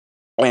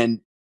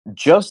 And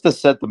just to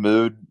set the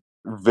mood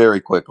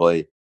very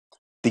quickly,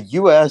 the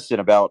U.S. in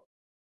about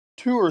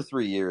 2 or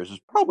 3 years is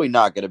probably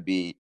not going to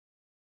be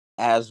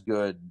as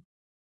good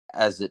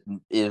as it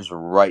is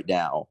right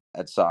now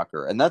at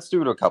soccer. And that's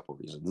due to a couple of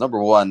reasons. Number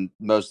one,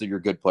 most of your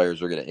good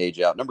players are going to age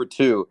out. Number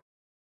two,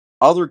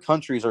 other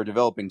countries are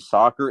developing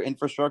soccer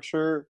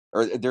infrastructure,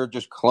 or they're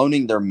just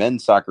cloning their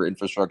men's soccer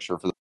infrastructure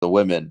for the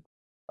women.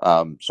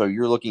 So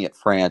you're looking at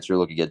France, you're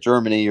looking at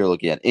Germany, you're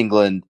looking at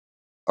England.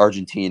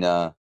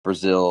 Argentina,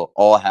 Brazil,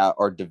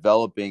 are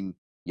developing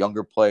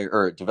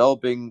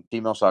developing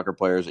female soccer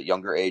players at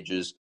younger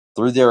ages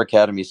through their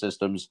academy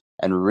systems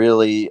and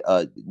really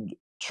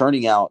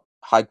churning out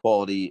high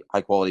quality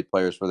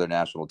players for their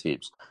national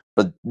teams.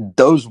 But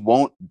those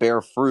won't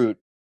bear fruit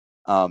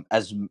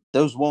as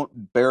those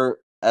won't bear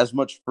as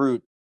much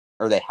fruit,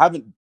 or they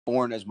haven't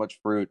borne as much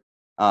fruit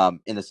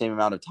in the same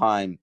amount of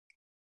time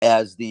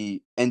as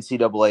the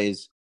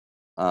NCAA's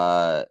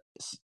uh,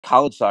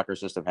 college soccer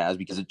system has,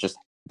 because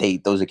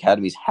those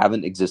academies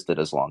haven't existed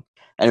as long.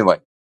 Anyway,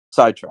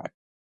 sidetrack.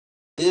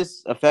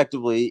 This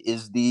effectively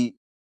is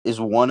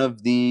one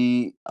of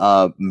the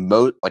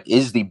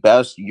is the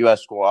best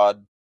U.S.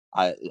 squad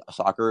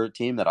soccer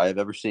team that I have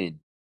ever seen,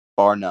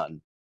 bar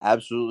none.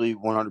 Absolutely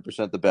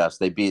 100% the best.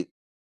 They beat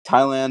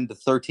Thailand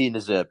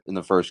 13-0 in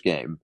the first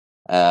game,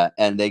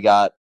 and they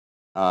got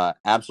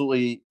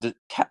absolutely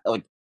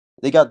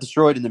they got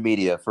destroyed in the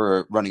media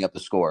for running up the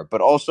score. But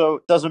also,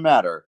 it doesn't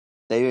matter.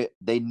 They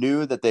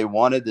knew that they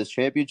wanted this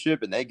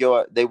championship, and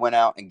they went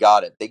out and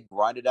got it. They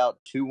grinded out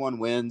 2-1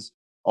 wins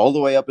all the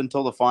way up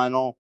until the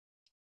final,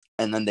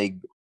 and then they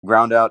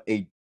ground out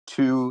a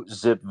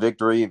 2-0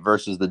 victory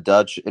versus the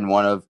Dutch in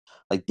one of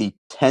one of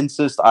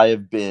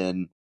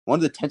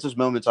the tensest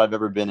moments I've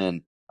ever been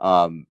in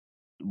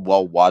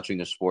while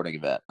watching a sporting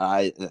event.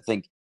 I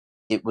think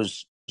it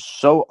was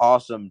so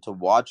awesome to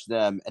watch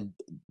them and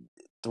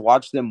to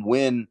watch them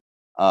win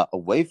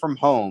away from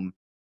home,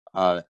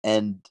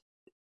 and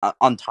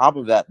on top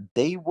of that,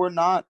 they were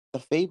not the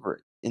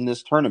favorite in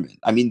this tournament.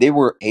 I mean, they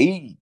were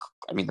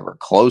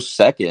close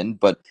second,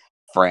 but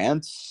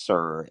France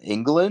or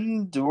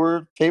England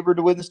were favored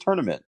to win this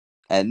tournament.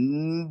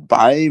 And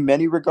by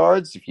many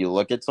regards, if you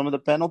look at some of the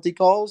penalty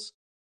calls,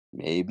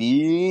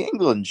 maybe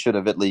England should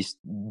have at least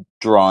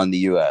drawn the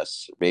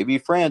U.S. Maybe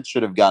France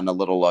should have gotten a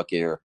little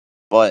luckier,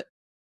 but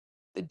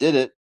they did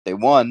it. They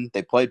won.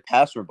 They played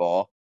passer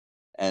ball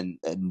and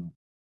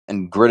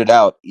gritted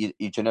out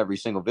each and every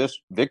single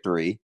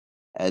victory.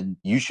 And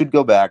you should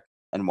go back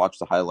and watch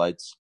the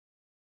highlights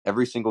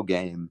every single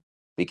game,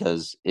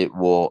 because it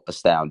will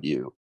astound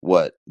you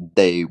what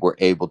they were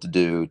able to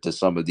do to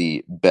some of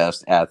the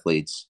best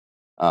athletes.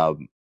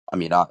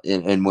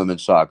 In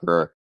women's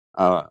soccer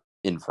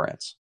in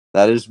France.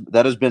 That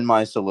has been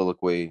my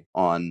soliloquy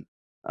on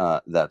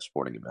that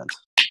sporting event.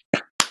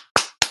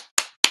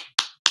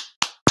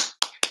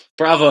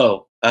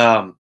 Bravo.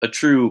 A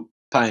true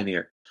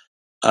pioneer.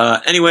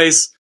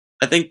 Anyways,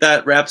 I think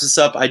that wraps us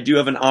up. I do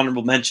have an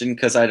honorable mention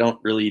because I don't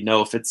really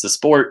know if it's a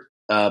sport,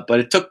 but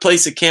it took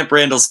place at Camp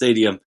Randall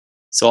Stadium.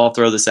 So I'll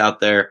throw this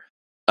out there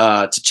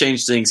to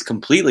change things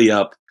completely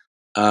up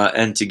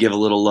and to give a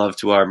little love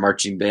to our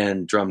marching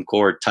band, drum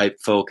corps type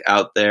folk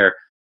out there.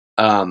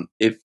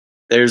 If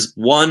there's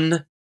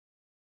one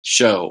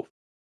show,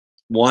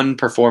 one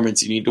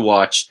performance you need to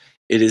watch,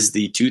 it is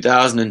the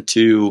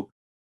 2002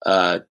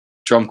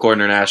 Drum Corps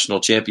International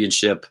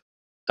Championship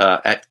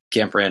at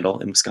Camp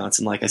Randall in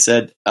Wisconsin, like I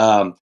said.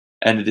 And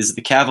it is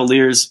the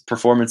Cavaliers'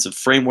 performance of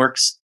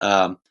Frameworks.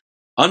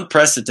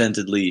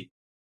 Unprecedentedly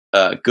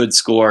good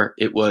score.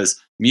 It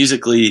was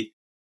musically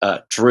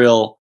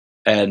drill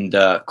and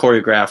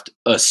choreographed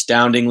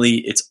astoundingly.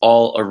 It's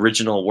all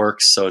original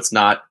works, so it's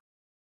not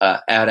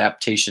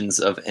adaptations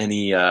of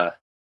any that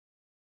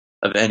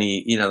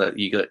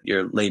you got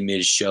your Les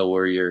Mis show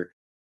or your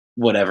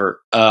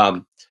whatever.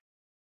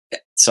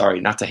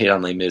 Sorry, not to hate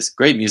on Les Mis,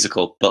 great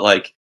musical, but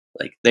like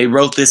they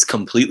wrote this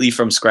completely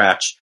from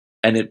scratch,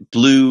 and it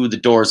blew the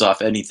doors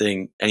off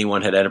anything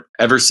anyone had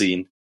ever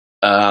seen.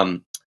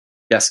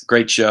 Yes,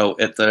 great show.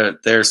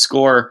 Their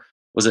score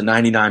was a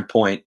 99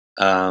 point,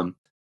 and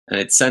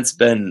it's since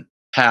been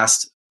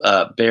passed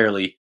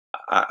barely.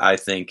 I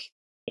think,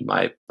 am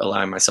I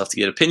allowing myself to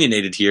get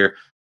opinionated here?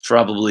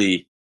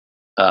 Probably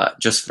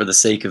just for the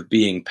sake of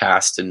being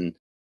passed and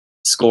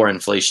score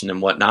inflation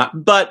and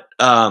whatnot. But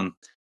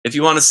if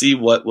you want to see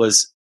what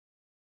was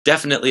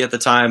definitely at the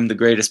time the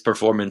greatest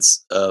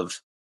performance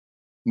of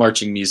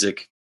marching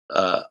music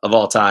of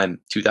all time,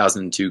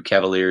 2002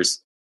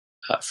 Cavaliers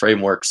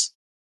Frameworks,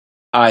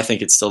 I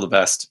think it's still the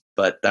best,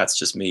 but that's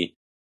just me.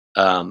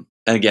 And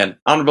again,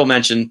 honorable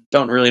mention.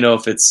 Don't really know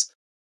if it's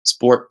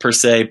sport per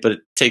se, but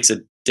it takes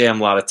a damn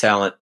lot of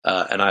talent,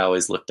 and I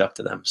always looked up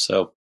to them.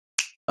 So,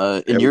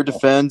 in your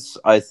defense,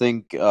 I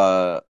think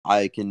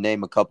I can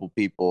name a couple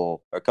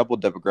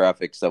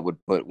demographics that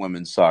would put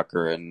women's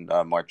soccer and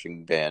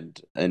marching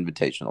band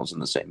invitationals in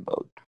the same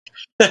boat.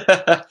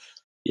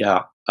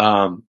 Yeah.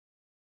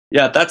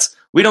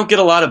 We don't get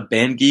a lot of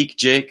band geek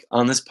Jake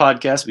on this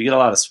podcast. We get a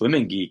lot of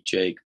swimming geek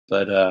Jake,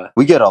 but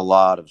we get a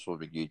lot of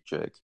swimming geek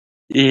Jake.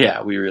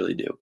 Yeah, we really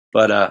do.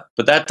 But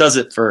that does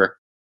it for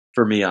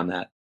me on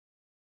that.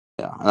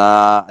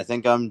 Yeah. I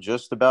think I'm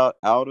just about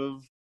out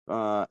of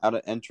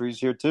entries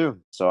here too.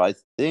 So I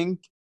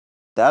think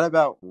that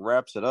about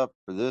wraps it up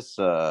for this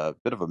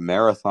bit of a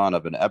marathon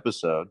of an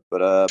episode.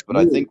 But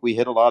I think we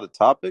hit a lot of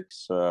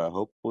topics.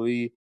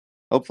 Hopefully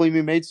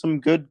we made some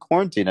good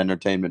quarantine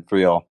entertainment for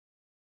y'all.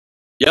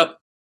 Yep.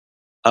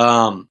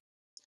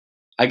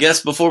 I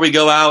guess before we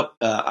go out,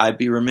 I'd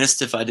be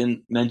remiss if I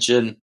didn't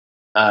mention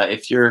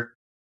if you're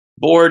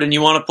bored and you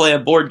want to play a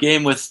board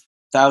game with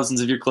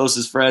thousands of your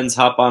closest friends,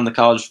 hop on the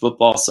college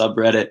football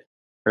subreddit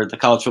or the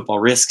college football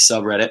risk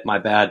subreddit, my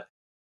bad,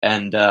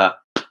 and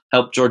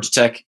help Georgia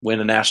Tech win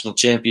a national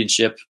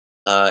championship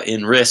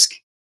in Risk.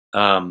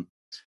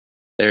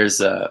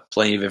 There's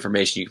plenty of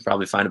information you can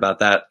probably find about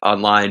that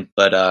online,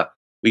 but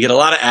we get a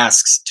lot of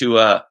asks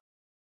to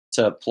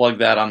plug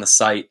that on the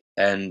site,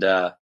 and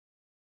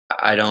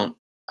I don't.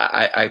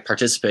 I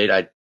participate.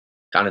 I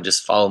kind of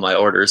just follow my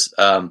orders,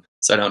 so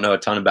I don't know a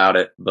ton about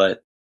it,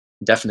 but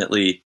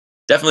definitely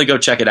go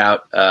check it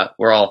out.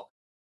 We're all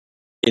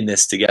in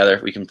this together.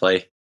 We can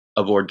play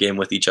a board game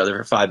with each other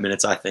for 5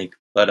 minutes, I think.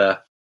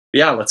 But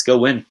yeah, let's go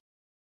win.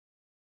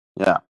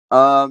 Yeah.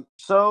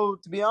 So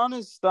to be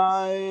honest,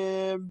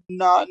 I'm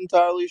not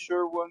entirely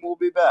sure when we'll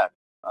be back.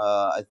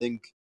 I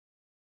think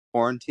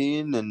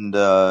quarantine and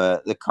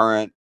the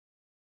current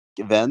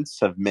events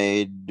have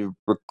made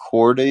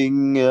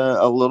recording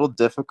a little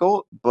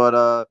difficult,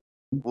 but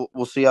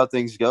we'll see how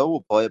things go.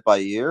 We'll play it by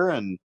ear,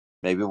 and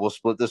maybe we'll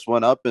split this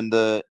one up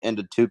into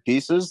two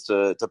pieces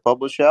to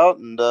publish out,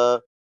 and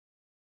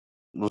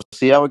we'll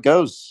see how it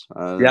goes.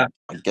 Yeah,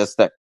 I guess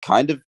that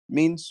kind of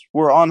means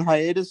we're on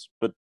hiatus,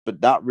 but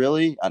not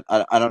really.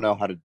 I don't know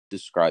how to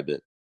describe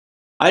it.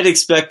 I'd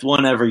expect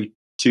one every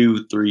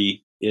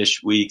 2-3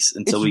 ish weeks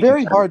until It's we can.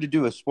 very hard to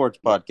do a sports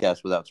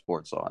podcast without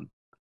sports on.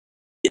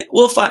 Yeah,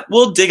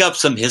 we'll dig up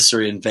some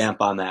history and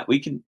vamp on that.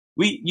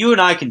 You and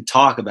I can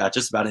talk about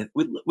just about it.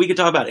 We can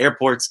talk about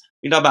airports.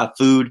 We can talk about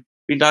food.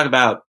 We can talk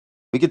about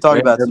We could talk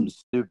about some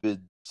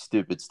random.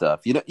 stupid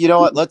stuff. You know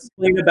what? Let's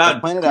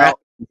About plan it graphic out.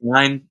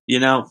 design.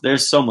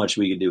 There's so much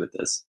we can do with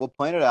this. We'll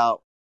plan it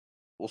out.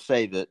 We'll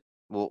save it.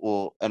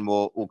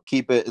 We'll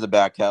keep it in the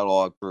back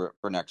catalog for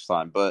next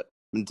time. But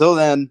until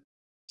then,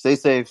 stay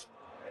safe,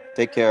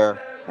 take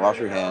care, wash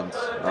your hands,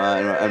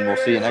 and we'll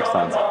see you next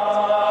time.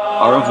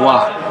 Au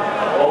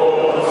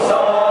revoir.